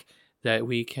think that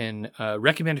we can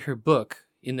recommend her book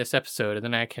in this episode, and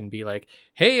then I can be like,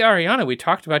 hey, Ariana, we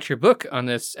talked about your book on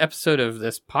this episode of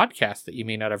this podcast that you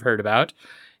may not have heard about,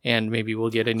 and maybe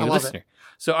we'll get a new listener.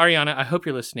 So Ariana, I hope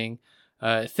you're listening.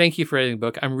 Thank you for reading the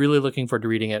book. I'm really looking forward to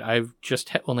reading it. I've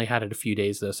just only had it a few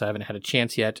days, though, so I haven't had a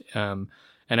chance yet. And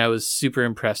I was super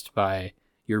impressed by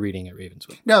your reading at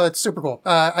Ravenswood. No, that's super cool.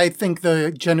 I think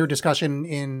the gender discussion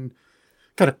in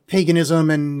kind of paganism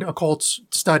and occult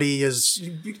study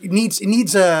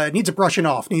needs a brushing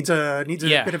off, needs a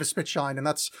bit of a spit shine, and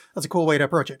that's a cool way to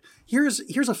approach it. Here's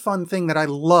a fun thing that I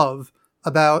love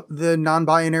about the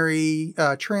non-binary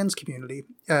trans community.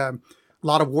 A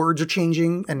lot of words are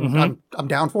changing, and I'm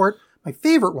down for it. My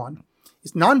favorite one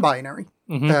is non-binary,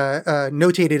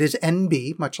 notated as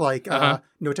NB, much like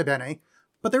Nota Bene,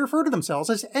 but they refer to themselves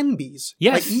as NBs,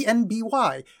 yes, like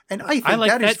ENBY, and I think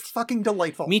that is fucking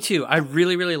delightful. Me too. I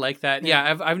really, really like that.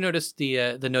 Yeah, I've noticed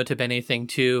the Nota Bene thing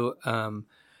too,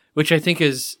 which I think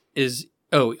is.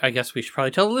 Oh, I guess we should probably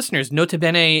tell the listeners. Nota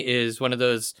Bene is one of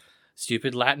those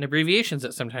stupid Latin abbreviations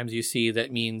that sometimes you see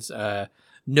that means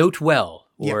note well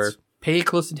or pay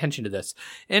close attention to this.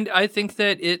 And I think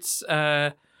that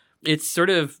it's sort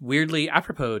of weirdly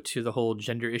apropos to the whole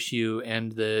gender issue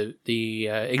and the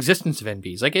existence of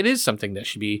NBs. Like, it is something that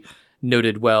should be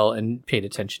noted well and paid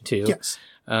attention to. Yes.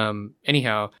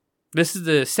 Anyhow, this is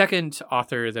the second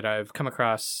author that I've come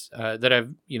across that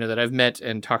I've met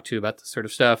and talked to about this sort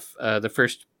of stuff. The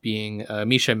first being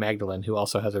Misha Magdalene, who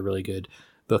also has a really good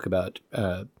book about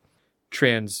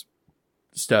trans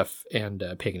stuff and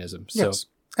paganism. So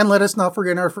And let us not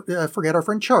forget our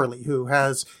friend Charlie, who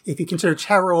has, if you consider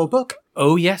tarot a book,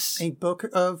 Oh, yes. a book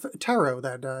of tarot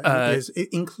that is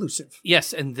inclusive.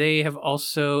 Yes, and they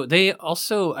also,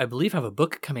 I believe, have a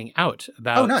book coming out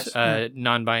about nice.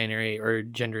 non-binary or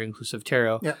gender-inclusive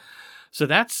tarot. Yeah. So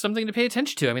that's something to pay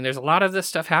attention to. I mean, there's a lot of this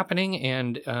stuff happening,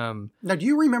 and Now, do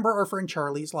you remember our friend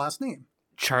Charlie's last name?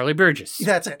 Charlie Burgess.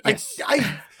 That's it. Yes.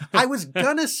 I was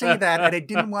gonna say that, and I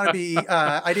didn't want to be.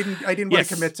 I didn't want Yes.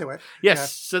 to commit to it.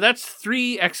 Yes, so that's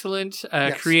 3 excellent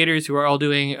creators who are all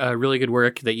doing really good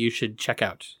work that you should check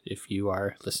out if you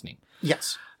are listening.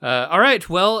 Yes. All right,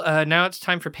 well, now it's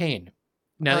time for pain.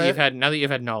 Now that you've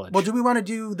had knowledge. Well, do we want to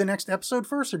do the next episode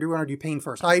first, or do we want to do pain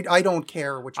first? I don't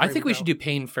care which. I way think we go. should do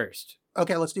pain first.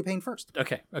 Okay, let's do pain first.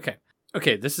 Okay.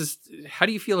 This is. How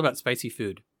do you feel about spicy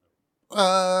food?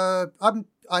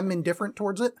 I'm indifferent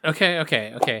towards it.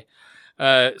 Okay.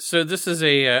 So this is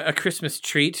a Christmas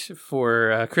treat.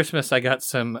 For Christmas, I got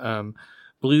some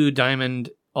Blue Diamond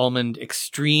Almond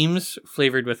Extremes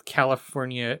flavored with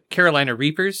Carolina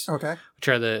Reapers, Okay. which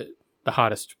are the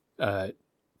hottest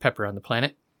pepper on the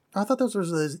planet. I thought those were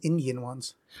those Indian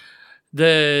ones.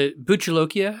 The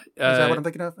Buchalokia. Is that what I'm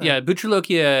thinking of? Yeah,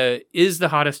 Buchalokia is the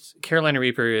hottest. Carolina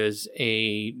Reaper is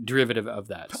a derivative of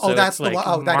that. Oh, So that's it's the like one.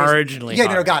 Oh, that marginally is. Yeah,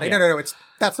 hotter. got it. Yeah. No.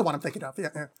 That's the one I'm thinking of.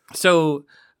 Yeah. So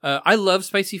I love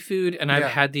spicy food, and I've Yeah.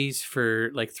 had these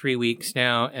for like 3 weeks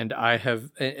now, and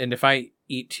and if I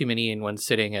eat too many in one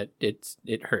sitting,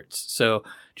 it hurts. So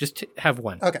just have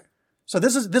one. Okay. So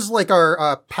this is like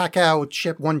our pack out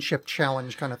one chip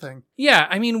challenge kind of thing. Yeah,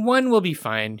 I mean, one will be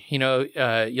fine. You know,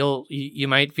 you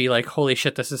might be like, "Holy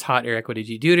shit, this is hot, Eric! What did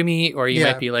you do to me?" Or you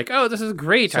Yeah. might be like, "Oh, this is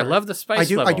great! I Sorry. love the spice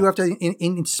I level." do have to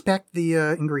inspect the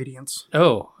ingredients.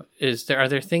 Oh, are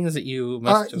there things that you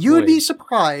must avoid? You would be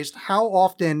surprised how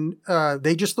often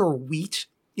they just throw wheat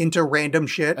into random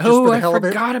shit just for the I hell of it.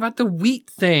 forgot about the wheat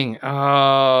thing.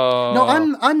 Oh, No,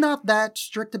 I'm not that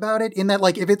strict about it. In that,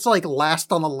 like, if it's like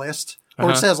last on the list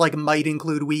or it says like might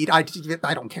include wheat, I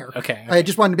don't care. Okay. I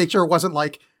just wanted to make sure it wasn't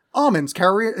like almonds,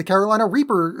 Carolina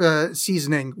Reaper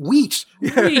seasoning, wheat.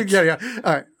 Wheat. yeah.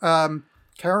 All right.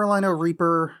 Carolina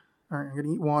Reaper. All right, I'm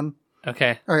gonna eat one.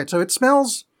 Okay. All right. So it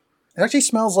actually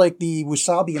smells like the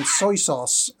wasabi and soy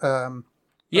sauce. The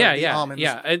almonds,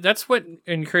 That's what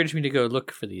encouraged me to go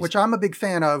look for these. which I'm a big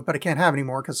fan of, but I can't have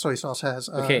anymore because soy sauce has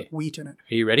wheat in it.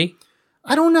 Are you ready?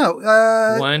 I don't know.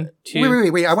 1,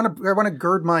 2. Wait. I want to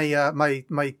gird my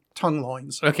my tongue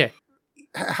loins. Okay.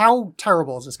 How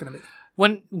terrible is this going to be?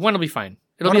 One will be fine.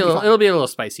 One will be fine. It'll be a little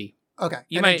spicy. Okay.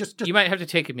 You And might then you might have to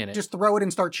take a minute. just throw it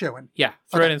and start chewing. yeah,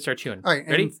 throw Okay. it and start chewing. All right.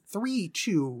 Ready? And 3,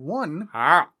 2, 1.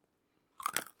 Ah.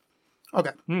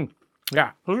 Okay.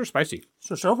 Yeah, those are spicy.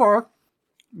 So far,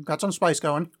 we've got some spice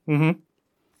going.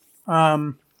 Mm-hmm.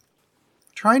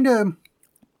 Trying to.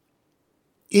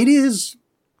 It is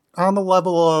on the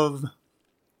level of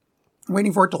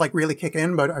waiting for it to like really kick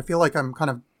in, but I feel like I'm kind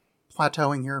of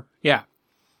plateauing here. Yeah.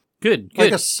 Good.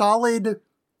 Like a solid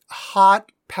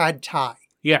hot pad thai.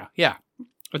 Yeah. I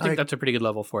think that's a pretty good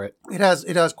level for it. It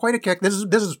has quite a kick. This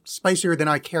is spicier than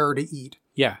I care to eat.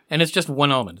 Yeah, and it's just one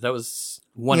almond. That was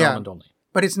one Yeah. almond only.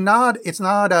 But it's not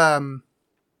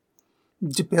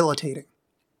debilitating.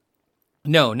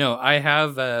 No. I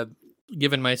have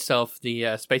given myself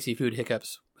the spicy food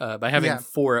hiccups by having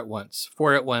 4 at once.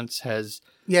 4 at once has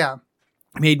Yeah.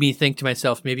 made me think to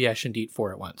myself, maybe I shouldn't eat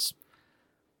 4 at once.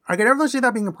 I can definitely see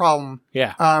that being a problem.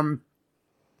 Yeah.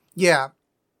 Yeah.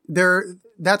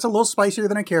 That's a little spicier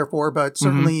than I care for, but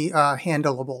certainly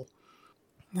handleable.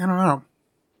 I don't know.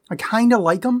 I kind of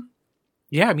like them.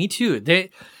 Yeah, me too.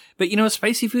 But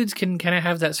spicy foods can kind of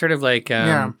have that sort of like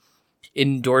endorphin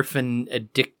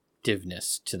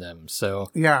addictiveness to them.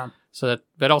 So Yeah.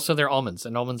 but also they're almonds,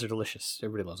 and almonds are delicious.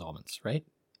 Everybody loves almonds, right?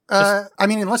 I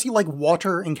mean, unless you like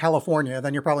water in California,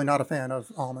 then you're probably not a fan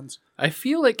of almonds. I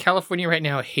feel like California right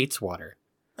now hates water.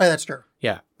 That's true.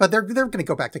 Yeah. But they're going to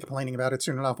go back to complaining about it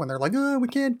soon enough when they're like, oh, we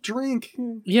can't drink.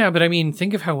 Yeah, but I mean,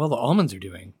 think of how well the almonds are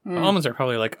doing. The almonds are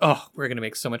probably like, oh, we're going to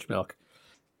make so much milk.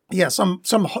 Yeah, some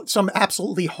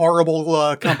absolutely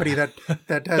horrible company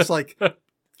that has like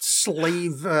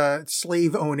slave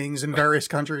ownings in various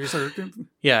countries.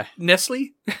 Yeah,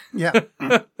 Nestle. Yeah.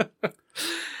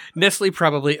 Nestle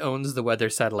probably owns the weather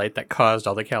satellite that caused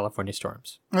all the California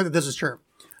storms. This is true.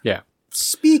 Yeah.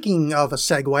 Speaking of a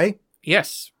segue,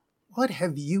 Yes. what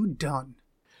have you done?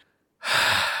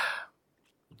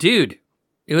 Dude,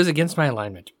 it was against my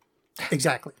alignment.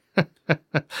 Exactly.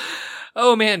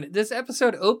 Oh man, this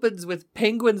episode opens with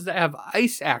penguins that have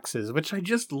ice axes, which I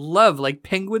just love. Like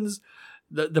penguins,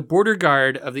 the border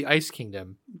guard of the Ice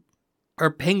Kingdom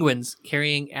are penguins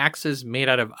carrying axes made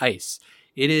out of ice.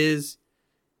 It is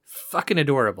fucking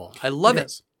adorable. I love it.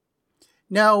 is.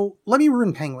 Now, let me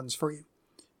ruin penguins for you.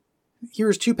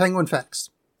 Here's 2 penguin facts.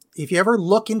 If you ever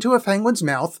look into a penguin's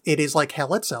mouth, it is like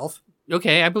hell itself.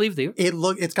 Okay, I believe you.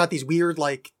 It's got these weird,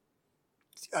 like,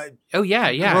 Oh,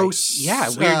 yeah. gross,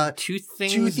 Weird tooth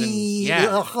things. toothy,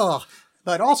 And,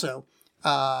 but also,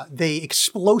 they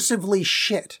explosively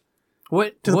shit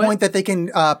What? to the what? point that they can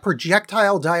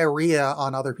projectile diarrhea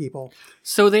on other people.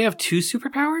 So they have 2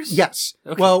 superpowers? Yes.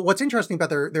 Okay. Well, what's interesting about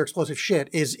their explosive shit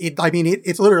is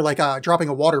it's literally like dropping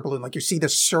a water balloon. Like you see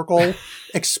this circle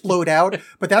explode out,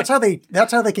 but that's how they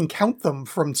can count them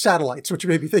from satellites, which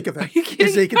made me think of it. Are you kidding?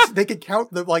 Is they can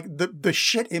count the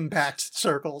shit impact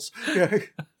circles. Yeah.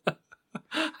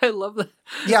 I love that.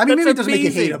 Yeah, I mean, That's maybe it doesn't make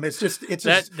you hate amazing. them. It's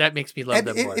just That makes me love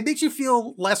them more. it makes you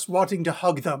feel less wanting to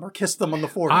hug them or kiss them on the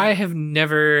forehead. I have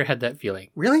never had that feeling.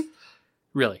 Really?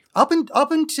 Really. Up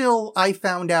until I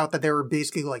found out that they were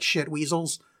basically like shit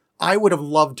weasels, I would have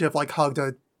loved to have like hugged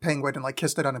a penguin and like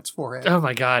kissed it on its forehead. Oh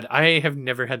my God. I have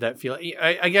never had that feeling.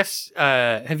 I guess,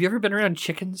 have you ever been around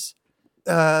chickens?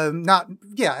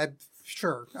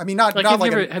 Sure. I mean, not Like, not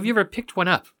have you ever picked one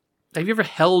up? Have you ever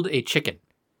held a chicken?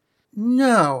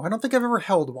 No, I don't think I've ever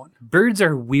held one. Birds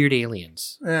are weird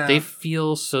aliens. Yeah. They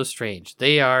feel so strange.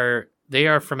 They are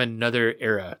from another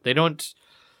era. They don't,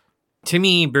 to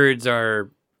me, birds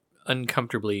are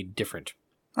uncomfortably different.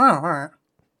 Oh, all right.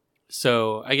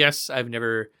 So I guess I've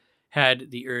never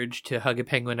had the urge to hug a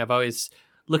penguin. I've always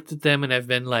looked at them and I've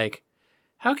been like,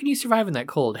 how can you survive in that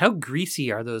cold? How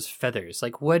greasy are those feathers?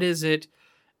 Like, what is it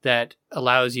that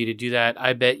allows you to do that?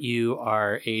 I bet you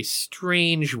are a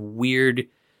strange, weird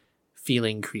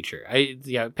feeling creature.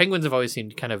 Penguins have always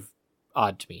seemed kind of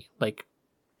odd to me. Like,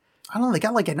 I don't know. They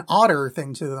got like an otter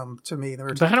thing to them to me.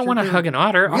 but I don't want to hug an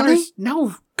otter. Really? Otters,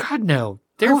 no, God no.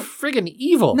 They're Oh. friggin'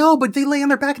 evil. No, but they lay on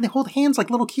their back and they hold hands like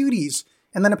little cuties.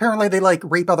 And then apparently they like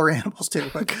rape other animals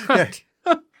too. But yeah.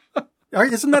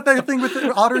 Isn't that the thing with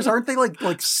the otters? Aren't they like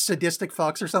sadistic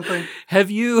fucks or something? Have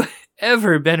you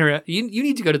ever been around? You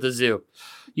need to go to the zoo.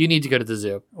 You need to go to the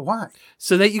zoo Why?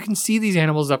 so that you can see these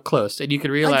animals up close and you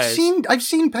can realize. I've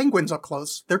seen penguins up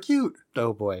close. They're cute.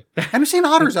 Oh boy. And I've seen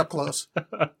otters up close.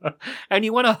 And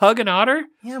you want to hug an otter?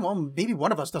 Yeah, well, maybe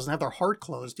one of us doesn't have their heart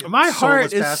closed. You My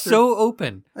heart soulless is bastard. so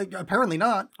open. Apparently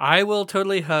not. I will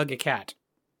totally hug a cat.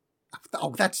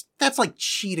 Oh, that's like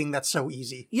cheating. That's so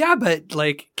easy. Yeah, but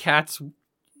like cats,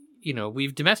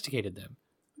 we've domesticated them.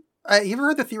 You ever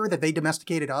heard the theory that they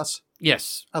domesticated us?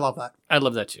 Yes, I love that. I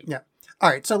love that too. Yeah. All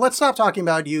right, so let's stop talking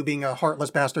about you being a heartless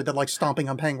bastard that likes stomping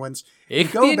on penguins.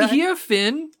 Ich Go bin back- hier,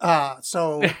 Finn.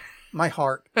 So my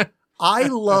heart. I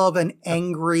love an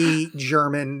angry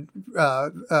German.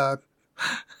 I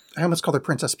almost called her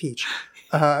Princess Peach,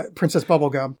 Princess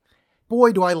Bubblegum.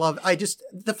 Boy, do I love!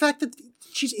 The fact that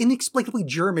she's inexplicably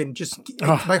German.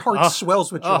 My heart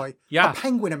swells with joy. yeah. A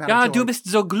penguin amount Ja, of joy. du bist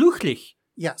so glücklich.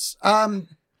 Yes.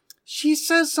 She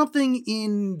says something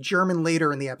in German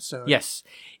later in the episode. Yes.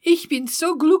 Ich bin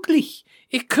so glücklich.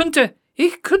 Ich könnte.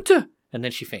 And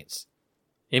then she faints.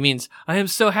 It means, I am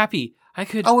so happy. I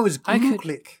could. Oh, it was I could-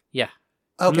 glücklich. Yeah.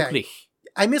 Okay. Glücklich.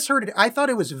 I misheard it. I thought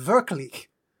it was wirklich,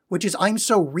 which is I'm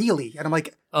so really. And I'm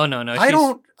like, Oh, no. I She's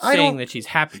don't- saying that she's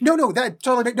happy. no, that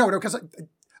totally, no, because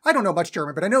I don't know much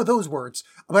German, but I know those words.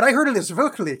 But I heard it as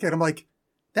wirklich, and I'm like,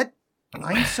 that,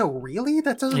 I'm so really?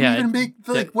 That doesn't Yeah, even make,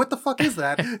 like, what the fuck is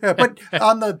that? Yeah, but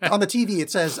on the TV, it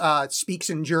says, speaks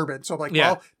in German. So I'm like,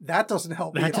 Yeah. well, that doesn't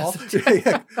help me That at all.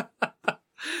 doesn't-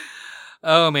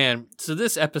 Oh, man. So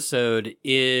this episode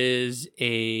is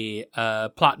a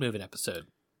plot moving episode,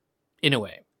 in a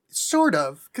way. Sort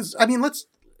of, because, I mean,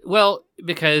 Well,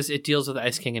 because it deals with the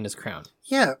Ice King and his crown.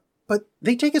 yeah, but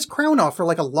they take his crown off for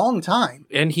like a long time.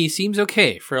 And he seems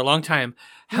okay for a long time.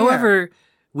 Yeah. However,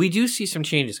 we do see some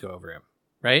changes go over him,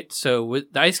 right? So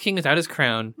with the Ice King without his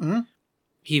crown, Mhm.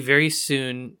 he very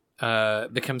soon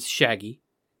becomes shaggy.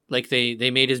 Like they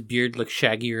made his beard look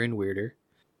shaggier and weirder.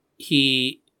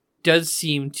 He does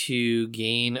seem to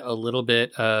gain a little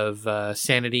bit of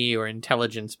sanity or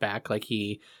intelligence back. Like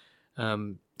he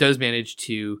does manage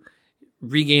to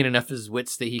regain enough of his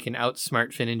wits that he can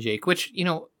outsmart Finn and Jake, which,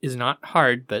 is not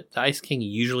hard, but the Ice King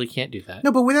usually can't do that.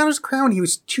 No, but without his crown, he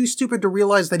was too stupid to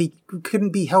realize that he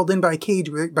couldn't be held in by a cage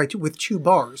with 2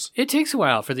 bars. It takes a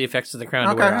while for the effects of the crown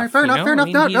to Okay, wear all right, off. fair you enough, know? fair enough.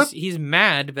 I mean, No. he's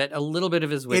mad, but a little bit of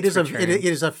his wits It is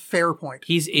return. a fair point.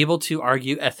 He's able to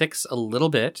argue ethics a little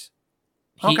bit.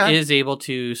 He Okay. is able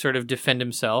to sort of defend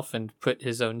himself and put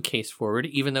his own case forward,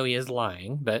 even though he is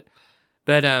lying. But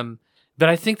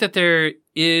I think that there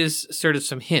is sort of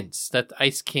some hints that the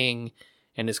Ice King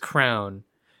and his crown,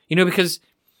 because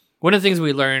One of the things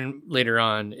we learn later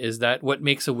on is that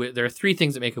there are three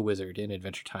things that make a wizard in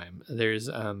Adventure Time. There's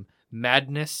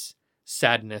madness,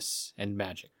 sadness, and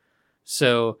magic.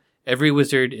 So every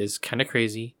wizard is kind of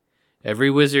crazy.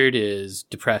 Every wizard is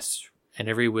depressed, and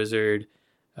every wizard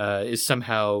is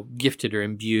somehow gifted or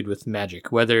imbued with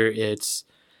magic, whether it's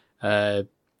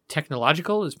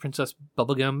technological, as Princess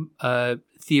Bubblegum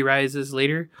theorizes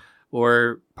later,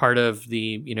 or part of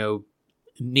the,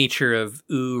 nature of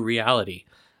reality.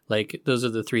 Like, those are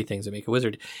the three things that make a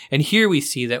wizard. And here we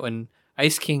see that when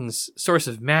Ice King's source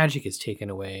of magic is taken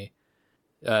away,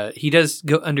 he does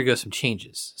undergo some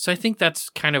changes. So I think that's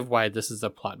kind of why this is a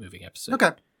plot-moving episode.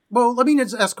 Okay. Well, let me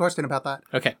just ask a question about that.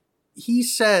 Okay. He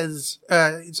says,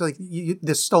 it's like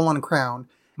this stolen crown.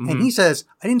 And he says,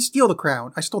 I didn't steal the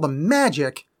crown. I stole the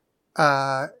magic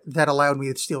that allowed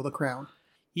me to steal the crown.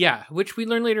 Yeah, which we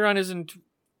learn later on isn't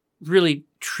really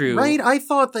true. Right? I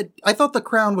thought the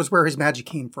crown was where his magic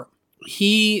came from.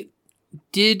 He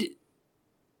did...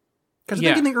 Because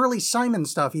I think in the early Simon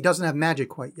stuff, he doesn't have magic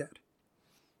quite yet.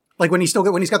 Like when he's got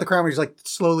the crown, where he's like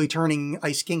slowly turning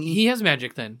Ice King. He has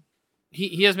magic then.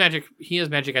 He has magic. He has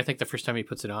magic. I think the first time he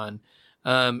puts it on,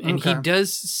 and he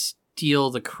does steal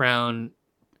the crown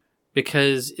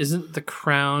because isn't the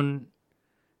crown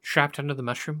trapped under the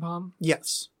mushroom bomb?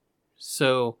 Yes.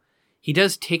 So he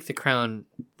does take the crown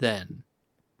then.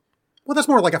 Well, that's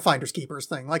more like a finders keepers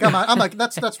thing. Like I'm like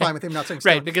that's fine with him not saying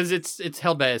right, because it's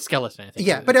held by a skeleton. I think.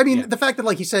 Yeah, but I mean the fact that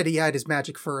like he said he had his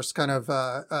magic first, kind of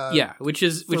which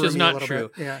is not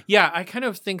true. Bit. Yeah, I kind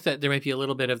of think that there might be a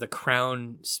little bit of the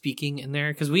crown speaking in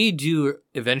there because we do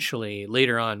eventually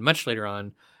later on, much later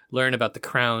on, learn about the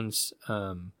crown's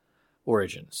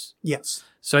origins. Yes.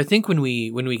 So I think when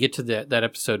we get to that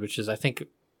episode, which is I think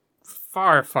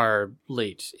far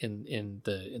late in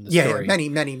the story.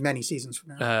 Yeah, many seasons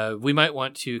from now. We might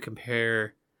want to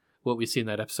compare what we see in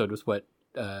that episode with what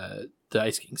the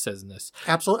Ice King says in this.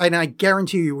 Absolutely, and I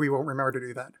guarantee you we won't remember to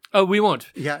do that. Oh, we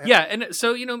won't. Yeah. And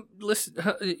so listen,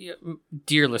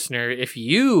 dear listener, if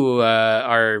you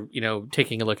are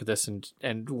taking a look at this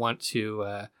and want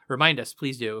to remind us,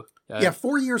 please do.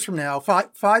 4 years from now,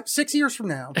 6 years from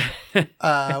now,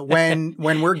 when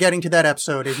we're getting to that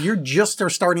episode, if you just are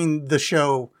starting the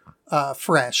show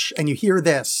fresh and you hear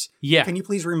this, can you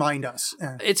please remind us?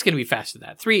 It's going to be faster than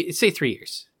that. 3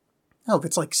 years. Oh, if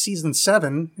it's like season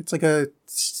 7, it's like a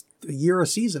year a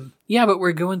season. Yeah, but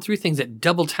we're going through things at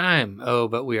double time. Oh,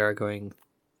 but we are going.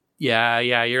 Yeah,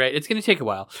 you're right. It's going to take a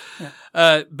while.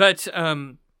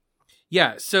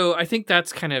 Yeah. So I think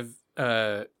that's kind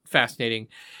of fascinating.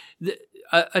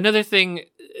 Another thing,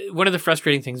 one of the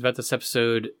frustrating things about this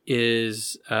episode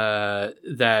is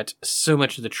that so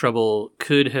much of the trouble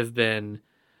could have been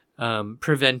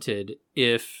prevented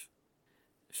if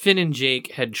Finn and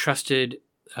Jake had trusted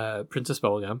Princess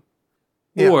Bubblegum,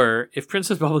 or if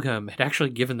Princess Bubblegum had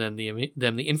actually given them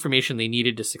the information they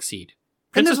needed to succeed.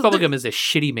 Princess Bubblegum is a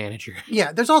shitty manager.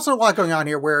 Yeah, there's also a lot going on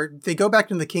here where they go back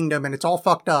to the kingdom and it's all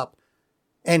fucked up.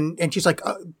 And she's like,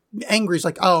 angry. She's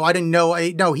like, oh, I didn't know.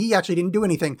 No, he actually didn't do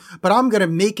anything, but I'm going to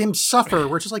make him suffer.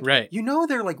 We're just like, right.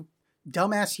 They're like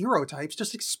dumbass hero types.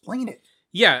 Just explain it.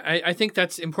 Yeah, I think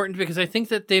that's important because I think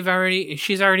that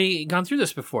she's already gone through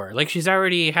this before. Like she's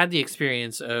already had the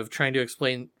experience of trying to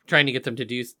get them to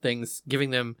do things, giving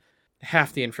them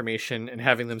half the information and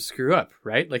having them screw up,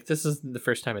 right? Like this is the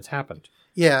first time it's happened.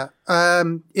 Yeah.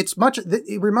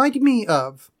 It reminded me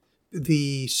of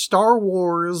the Star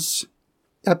Wars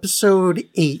Episode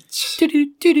 8,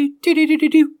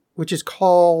 which is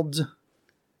called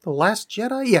The Last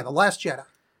Jedi? Yeah, The Last Jedi.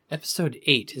 Episode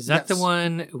 8. Is that the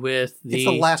one with the... It's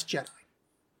The Last Jedi.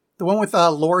 The one with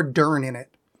Laura Dern in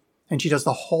it. And she does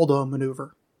the Holdo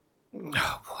maneuver.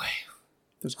 Oh, boy.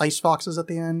 There's ice foxes at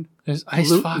the end. There's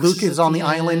ice foxes Luke is on the end.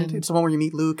 island. It's the one where you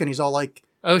meet Luke and he's all like...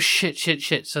 Oh, shit.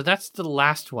 So that's the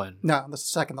last one. No, that's the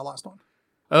second to last one.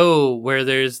 Oh, where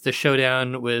there's the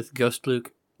showdown with Ghost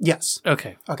Luke? Yes.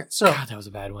 Okay. So God, that was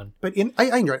a bad one. But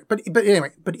I enjoyed it. But anyway,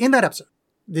 in that episode,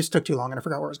 this took too long and I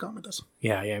forgot where I was going with this.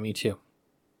 Yeah, me too.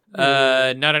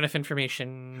 Not enough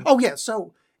information. Oh yeah,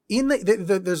 so in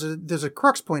there's a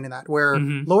crux point in that where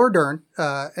Laura Dern,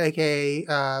 aka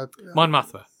Mon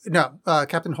Mothma. No,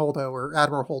 Captain Holdo or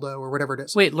Admiral Holdo or whatever it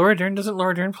is. Wait, doesn't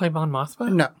Laura Dern play Mon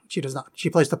Mothma? No, she does not.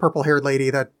 She plays the purple-haired lady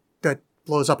that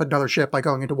blows up another ship by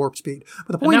going into warp speed.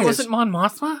 But the point wasn't Mon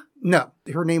Mothma? No,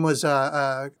 her name was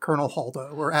Colonel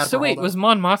Holdo or Admiral. So wait, Holdo. Was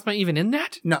Mon Mothma even in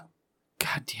that? No.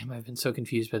 God damn, I've been so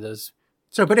confused by those.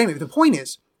 So, but anyway, the point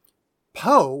is,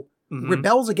 Poe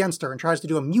rebels against her and tries to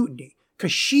do a mutiny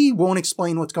because she won't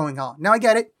explain what's going on. Now, I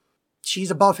get it.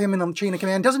 she's above him in the chain of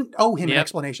command, doesn't owe him an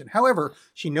explanation. However,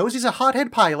 she knows he's a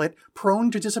hothead pilot,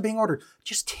 prone to disobeying order.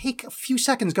 Just take a few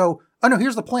seconds, go, oh no,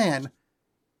 here's the plan.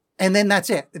 And then that's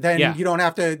it. Then you don't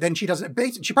have to, then she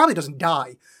probably doesn't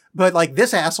die. But like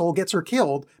this asshole gets her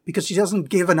killed because she doesn't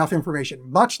give enough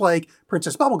information. Much like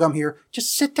Princess Bubblegum here,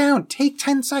 just sit down, take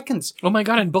 10 seconds. Oh my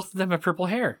God, and both of them have purple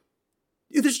hair.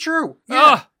 It is true.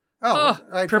 Yeah.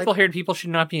 Purple-haired people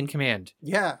should not be in command.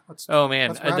 Yeah. Let's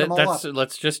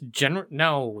just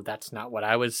No, that's not what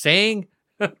I was saying.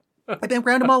 But then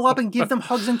round them all up and give them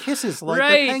hugs and kisses like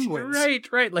the penguins.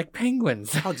 Right, like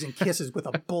penguins. Hugs and kisses with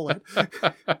a bullet.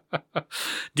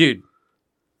 Dude,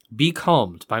 be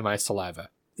calmed by my saliva.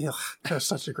 Ugh, that's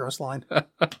such a gross line. The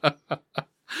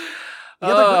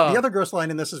other gross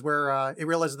line in this is where it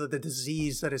realizes that the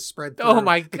disease that is spread through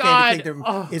the Candy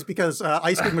Kingdom is because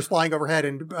Ice King was flying overhead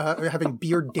and having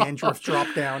beard dandruff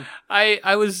drop down.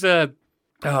 I was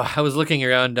looking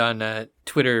around on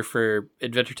Twitter for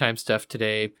Adventure Time stuff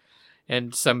today,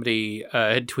 and somebody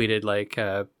had tweeted like,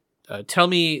 "Tell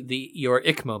me your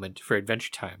ick moment for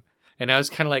Adventure Time," and I was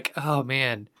kind of like, "Oh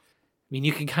man." I mean,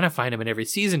 you can kind of find them in every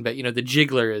season, but the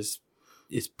Jiggler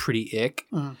is pretty ick.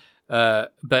 Mm.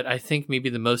 But I think maybe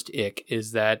the most ick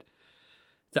is that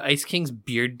the Ice King's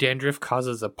beard dandruff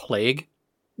causes a plague.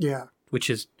 Yeah. Which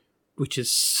is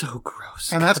so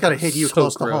gross. And that's got to hit you so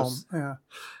close to home. Yeah.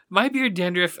 My beard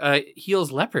dandruff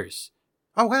heals lepers.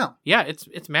 Oh, wow. Yeah,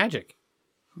 it's magic.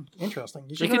 Interesting.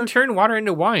 You can turn water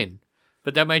into wine,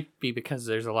 but that might be because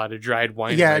there's a lot of dried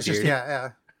wine in my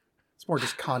beard. It's more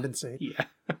just condensate. Yeah.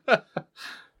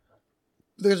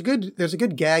 There's a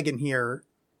good gag in here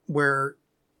where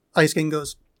Ice King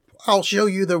goes, I'll show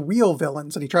you the real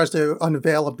villains. And he tries to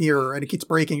unveil a mirror and it keeps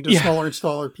breaking into smaller and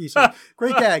smaller pieces.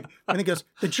 Great gag. And he goes,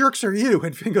 the jerks are you.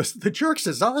 And Finn goes, the jerks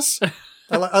is us.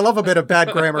 I love a bit of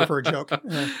bad grammar for a joke.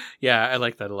 Yeah, I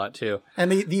like that a lot too.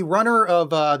 And the runner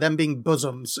of them being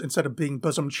bosoms instead of being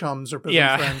bosom chums or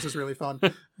bosom friends is really fun.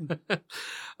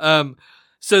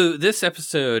 So this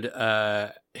episode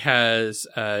has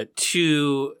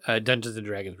 2 Dungeons and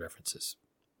Dragons references.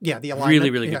 Yeah, the alignment. Really,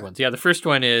 really good ones. Yeah, the first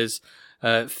one is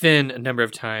Finn a number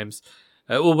of times.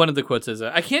 One of the quotes is,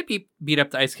 I can't beat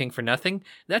up the Ice King for nothing.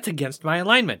 That's against my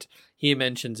alignment. He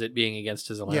mentions it being against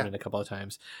his alignment a couple of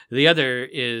times. The other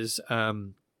is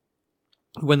when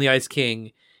the Ice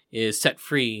King is set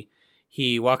free,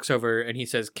 he walks over and he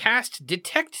says, cast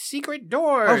detect secret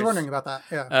doors. I was wondering about that,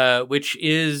 yeah. Which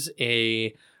is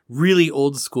a really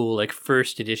old school, like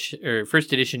first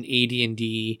edition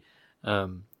AD&D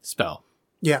spell.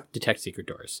 Yeah. Detect secret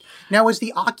doors. Now, is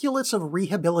the Oculus of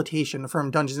Rehabilitation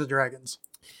from Dungeons & Dragons?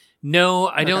 No,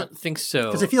 I don't think so.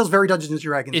 Because it feels very Dungeons &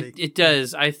 Dragons-y. It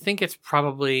does. I think it's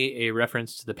probably a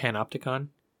reference to the Panopticon.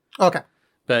 Okay.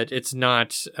 But it's not,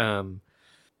 the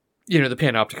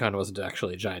Panopticon wasn't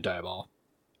actually a giant diaball.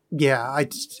 Yeah, I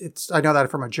know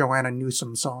that from a Joanna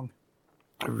Newsom song.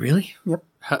 Really? Yep.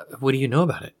 What do you know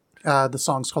about it? The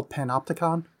song's called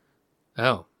Panopticon.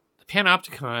 Oh. The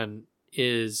Panopticon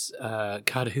is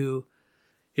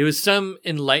it was some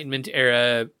Enlightenment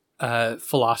era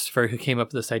philosopher who came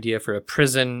up with this idea for a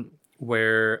prison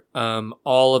where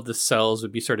all of the cells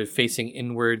would be sort of facing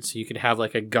inward, so you could have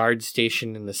like a guard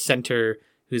station in the center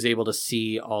who's able to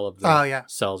see all of the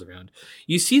cells around.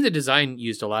 You see the design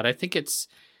used a lot. I think it's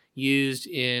used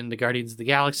in the Guardians of the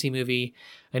Galaxy movie.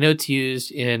 I know it's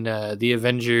used in the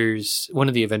Avengers, one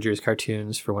of the Avengers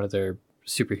cartoons for one of their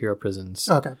superhero prisons.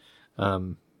 Okay.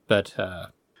 But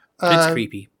it's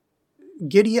creepy.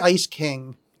 Giddy Ice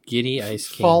King.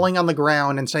 Falling on the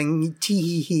ground and saying,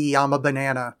 tee-hee-hee, I'm a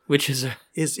banana. Which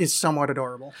is somewhat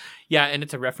adorable. Yeah, and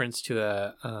it's a reference to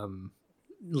a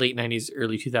late 90s,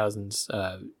 early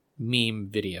 2000s meme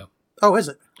video. Oh, is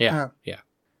it? Yeah, yeah.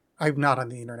 I'm not on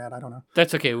the internet. I don't know.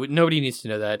 That's okay. Nobody needs to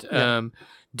know that. Yeah.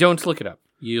 Don't look it up.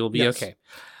 You'll be okay.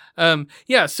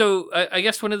 So I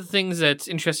guess one of the things that's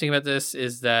interesting about this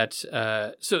is that,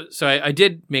 so I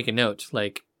did make a note,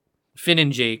 like Finn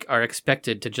and Jake are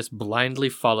expected to just blindly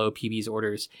follow PB's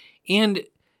orders, and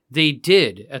they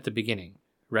did at the beginning,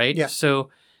 right? Yeah. So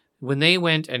when they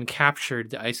went and captured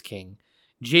the Ice King,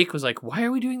 Jake was like, why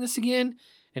are we doing this again?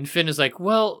 And Finn is like,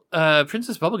 well,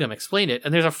 Princess Bubblegum explained it.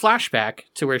 And there's a flashback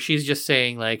to where she's just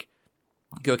saying like,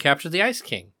 go capture the Ice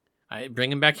King.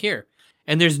 Bring him back here.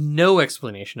 And there's no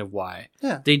explanation of why.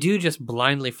 Yeah. They do just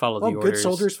blindly follow the orders. Good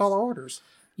soldiers follow orders.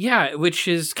 Yeah, which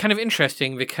is kind of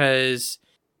interesting because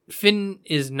Finn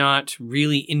is not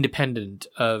really independent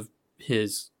of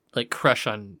his like crush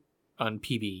on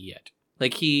PB yet.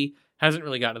 Like he hasn't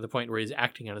really gotten to the point where he's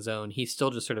acting on his own. He still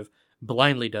just sort of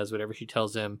blindly does whatever she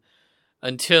tells him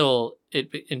until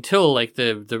like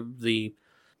the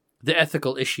the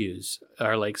ethical issues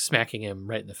are like smacking him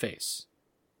right in the face.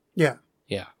 Yeah.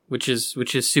 Yeah, which is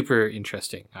super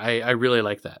interesting. I really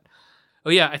like that. Oh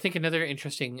yeah, I think another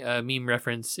interesting meme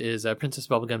reference is Princess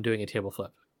Bubblegum doing a table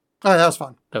flip. Oh, that was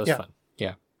fun. That was fun.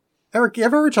 Yeah. Eric,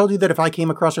 have I ever told you that if I came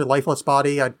across your lifeless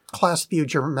body, I'd clasp you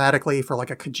dramatically for like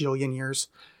a cajillion years?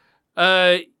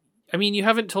 I mean, you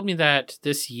haven't told me that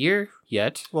this year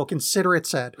yet. Well, consider it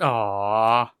said.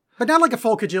 Aww. But not like a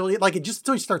full cajillion, like it just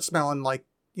until you start smelling like,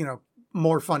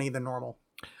 more funny than normal.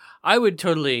 I would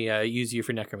totally use you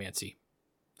for necromancy.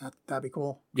 That'd be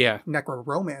cool. Yeah.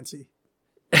 Necro-romancy.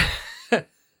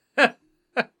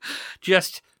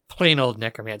 Just plain old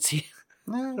necromancy.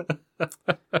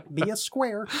 Be a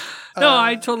square. No,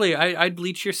 I'd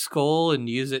bleach your skull and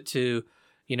use it to,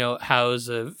 house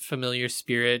a familiar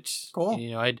spirit.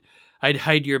 Cool. I'd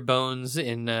hide your bones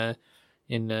in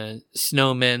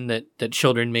snowmen that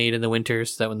children made in the winter,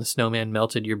 so that when the snowman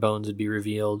melted, your bones would be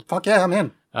revealed. Fuck yeah, I'm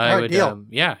in. I would. Deal.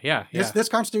 Yeah. This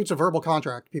constitutes a verbal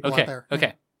contract. People out there.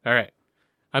 Okay. All right.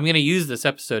 I'm going to use this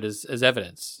episode as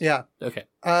evidence. Yeah. Okay.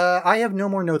 I have no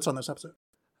more notes on this episode.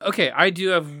 Okay, I do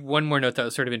have one more note that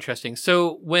was sort of interesting.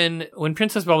 So when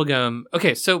Princess Bubblegum...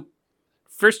 Okay, so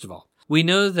first of all, we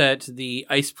know that the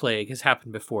ice plague has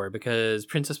happened before because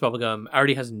Princess Bubblegum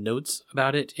already has notes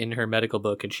about it in her medical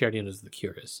book, and she already knows what the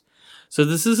cure is. So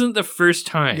this isn't the first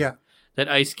time that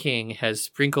Ice King has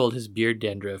sprinkled his beard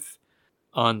dandruff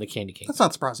on the Candy King. That's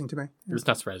not surprising to me. It's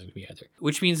not surprising to me either.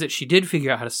 Which means that she did figure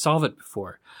out how to solve it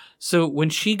before. So when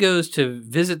she goes to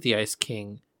visit the Ice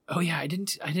King... Oh yeah, I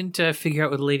didn't figure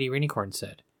out what Lady Rainicorn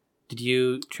said. Did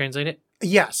you translate it?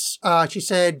 Yes. She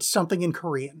said something in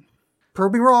Korean.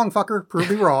 Prove me wrong, fucker. Prove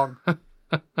me wrong.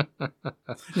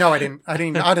 No, I didn't.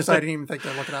 Honestly, I didn't even think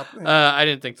to look it up. I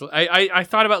didn't think to. I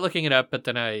thought about looking it up, but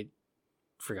then I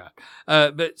forgot.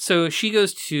 But so she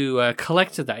goes to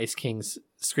collect the Ice King's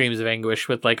screams of anguish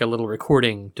with like a little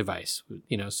recording device,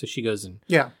 so she goes and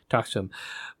talks to him.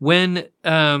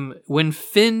 When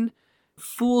Finn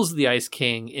fools the Ice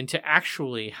King into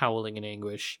actually howling in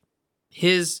anguish,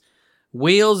 his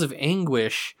wails of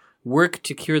anguish work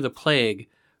to cure the plague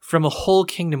from a whole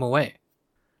kingdom away,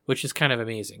 which is kind of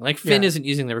amazing. Like Finn isn't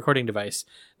using the recording device.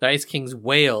 The Ice King's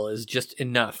wail is just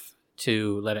enough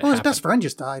to let it happen. His best friend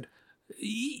just died.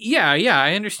 Yeah,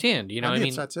 I understand. I mean,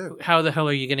 upset too. How the hell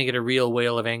are you going to get a real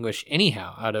wail of anguish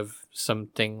anyhow out of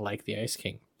something like the Ice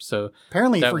King? So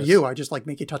apparently for you, I just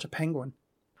make you touch a penguin.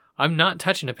 I'm not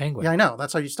touching a penguin. Yeah, I know.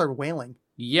 That's how you start wailing.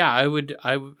 Yeah, I would.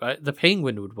 The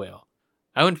penguin would wail.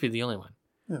 I wouldn't be the only one.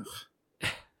 Ugh.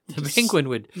 The penguin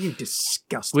would. You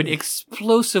disgust would me.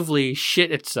 explosively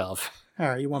shit itself. All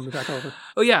right, you want me back over?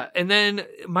 Oh yeah, and then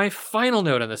my final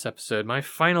note on this episode. My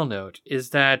final note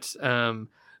is that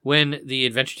when the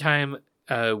Adventure Time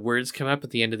words come up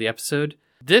at the end of the episode,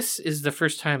 this is the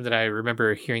first time that I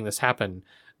remember hearing this happen.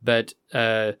 But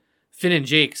Finn and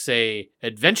Jake say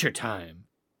 "Adventure Time"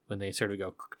 when they sort of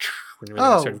go, when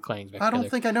everything sort of clangs back I together. don't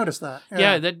think I noticed that.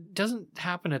 Yeah, that doesn't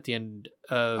happen at the end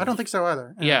of... I don't think so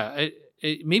either. Yeah,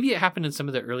 maybe it happened in some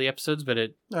of the early episodes, but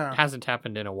it Yeah. hasn't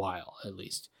happened in a while, at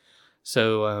least.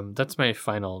 So that's my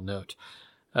final note.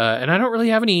 And I don't really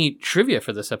have any trivia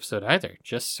for this episode either.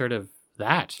 Just sort of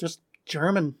that. Just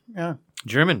German. Yeah.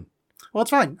 German. Well,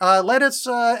 it's fine. Let us,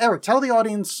 Eric, tell the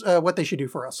audience what they should do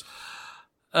for us.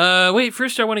 Wait,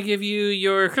 first I want to give you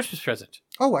your Christmas present.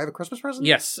 Oh, I have a Christmas present?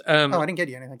 Yes. I didn't get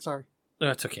you anything. Sorry.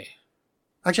 That's okay.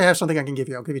 Actually, I have something I can give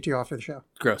you. I'll give it to you after the show.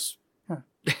 Gross. Huh.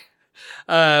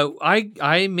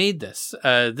 I made this.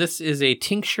 This is a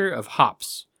tincture of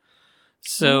hops.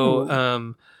 So,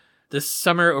 over the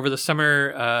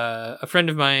summer, a friend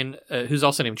of mine, who's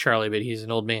also named Charlie, but he's an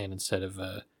old man instead of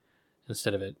a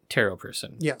tarot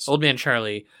person. Yes. Old man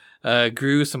Charlie,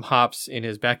 grew some hops in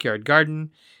his backyard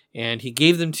garden, and he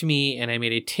gave them to me, and I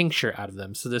made a tincture out of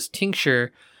them. So this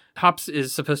tincture, hops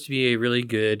is supposed to be a really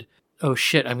good, oh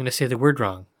shit, I'm going to say the word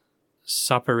wrong.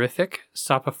 Soporific?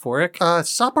 Soporific,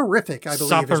 I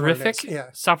believe is what it is.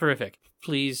 Yeah. Soporific.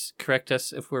 Please correct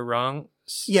us if we're wrong.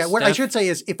 Yeah, what I should say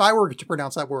is, if I were to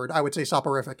pronounce that word, I would say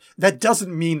soporific. That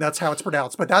doesn't mean that's how it's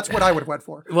pronounced, but that's what I would have went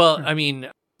for. Well, I mean,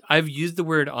 I've used the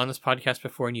word on this podcast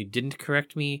before, and you didn't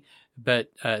correct me, but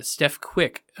Steph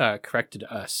Quick corrected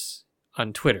us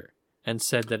on Twitter and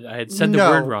said that I had said the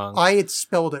word wrong. I had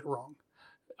spelled it wrong.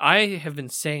 I have been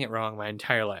saying it wrong my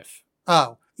entire life.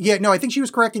 Oh, yeah, no, I think she was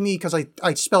correcting me because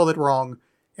I spelled it wrong,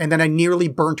 and then I nearly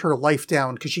burnt her life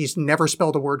down because she's never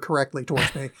spelled a word correctly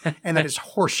towards me, and that is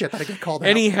horseshit that I get called out.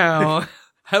 Anyhow,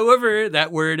 however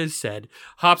that word is said,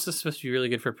 hops is supposed to be really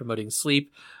good for promoting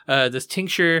sleep. This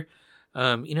tincture,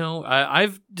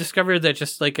 I've discovered that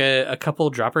just like a couple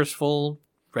droppers full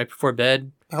right before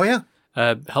bed, Oh, yeah.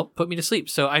 helped put me to sleep.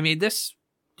 So I made this.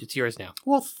 It's yours now.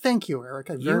 Well, thank you, Eric.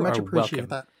 I very much appreciate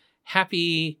that.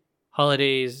 Happy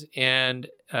holidays and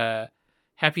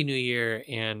Happy New Year.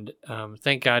 And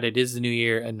thank God it is the New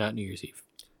Year and not New Year's Eve.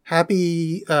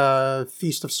 Happy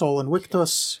Feast of Sol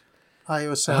Invictus.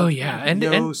 Io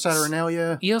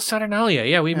Saturnalia. Io Saturnalia.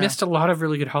 Yeah, we missed a lot of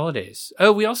really good holidays.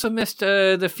 Oh, we also missed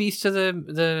the Feast of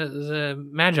the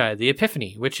Magi, the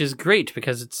Epiphany, which is great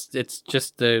because it's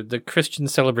just the Christian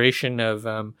celebration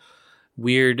of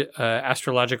weird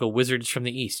astrological wizards from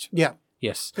the East. Yeah.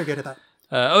 Yes. They're good at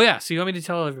that. So you want me to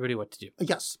tell everybody what to do?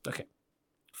 Yes. Okay.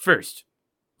 First,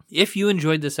 if you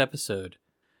enjoyed this episode,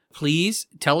 please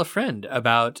tell a friend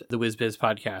about the WizBiz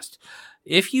podcast.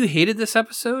 If you hated this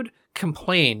episode,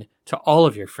 complain to all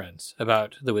of your friends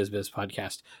about the WizBiz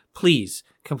podcast. Please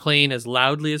complain as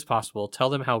loudly as possible. Tell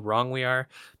them how wrong we are.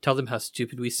 Tell them how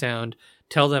stupid we sound.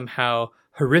 Tell them how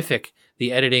horrific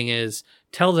the editing is.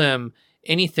 Tell them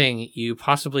anything you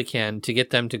possibly can to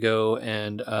get them to go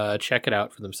and check it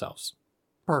out for themselves.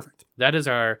 Perfect. That is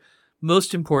our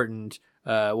most important,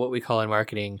 what we call in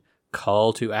marketing,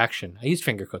 call to action. I used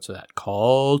finger quotes for that.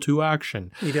 Call to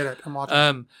action. You did it. I'm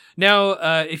watching.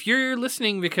 Now, if you're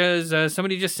listening because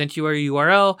somebody just sent you our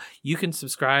URL, you can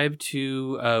subscribe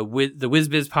to with the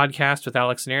WizBiz podcast with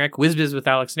Alex and Eric, WizBiz with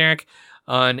Alex and Eric,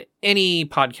 on any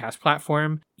podcast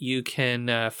platform. You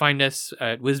can find us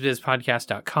at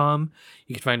WizBizPodcast.com.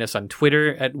 You can find us on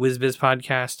Twitter at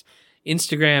WizBizPodcast,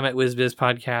 Instagram at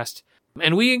WizBizPodcast.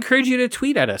 And we encourage you to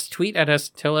tweet at us. Tweet at us.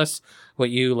 Tell us what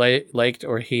you liked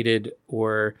or hated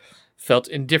or felt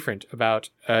indifferent about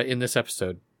in this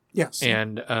episode. Yes.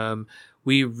 And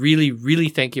we really, really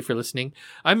thank you for listening.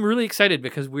 I'm really excited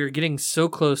because we're getting so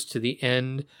close to the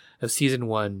end of season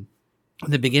 1.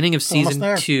 The beginning of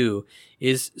season 2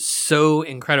 is so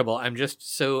incredible. I'm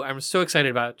so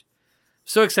excited about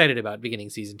beginning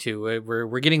season 2.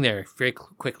 We're getting there very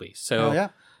quickly. So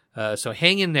so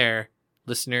hang in there,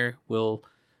 listener. We'll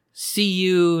see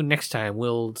you next time.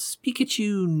 We'll speak at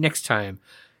you next time.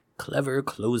 Clever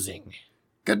closing.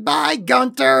 Goodbye,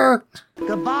 Gunter.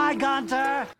 Goodbye, Gunter.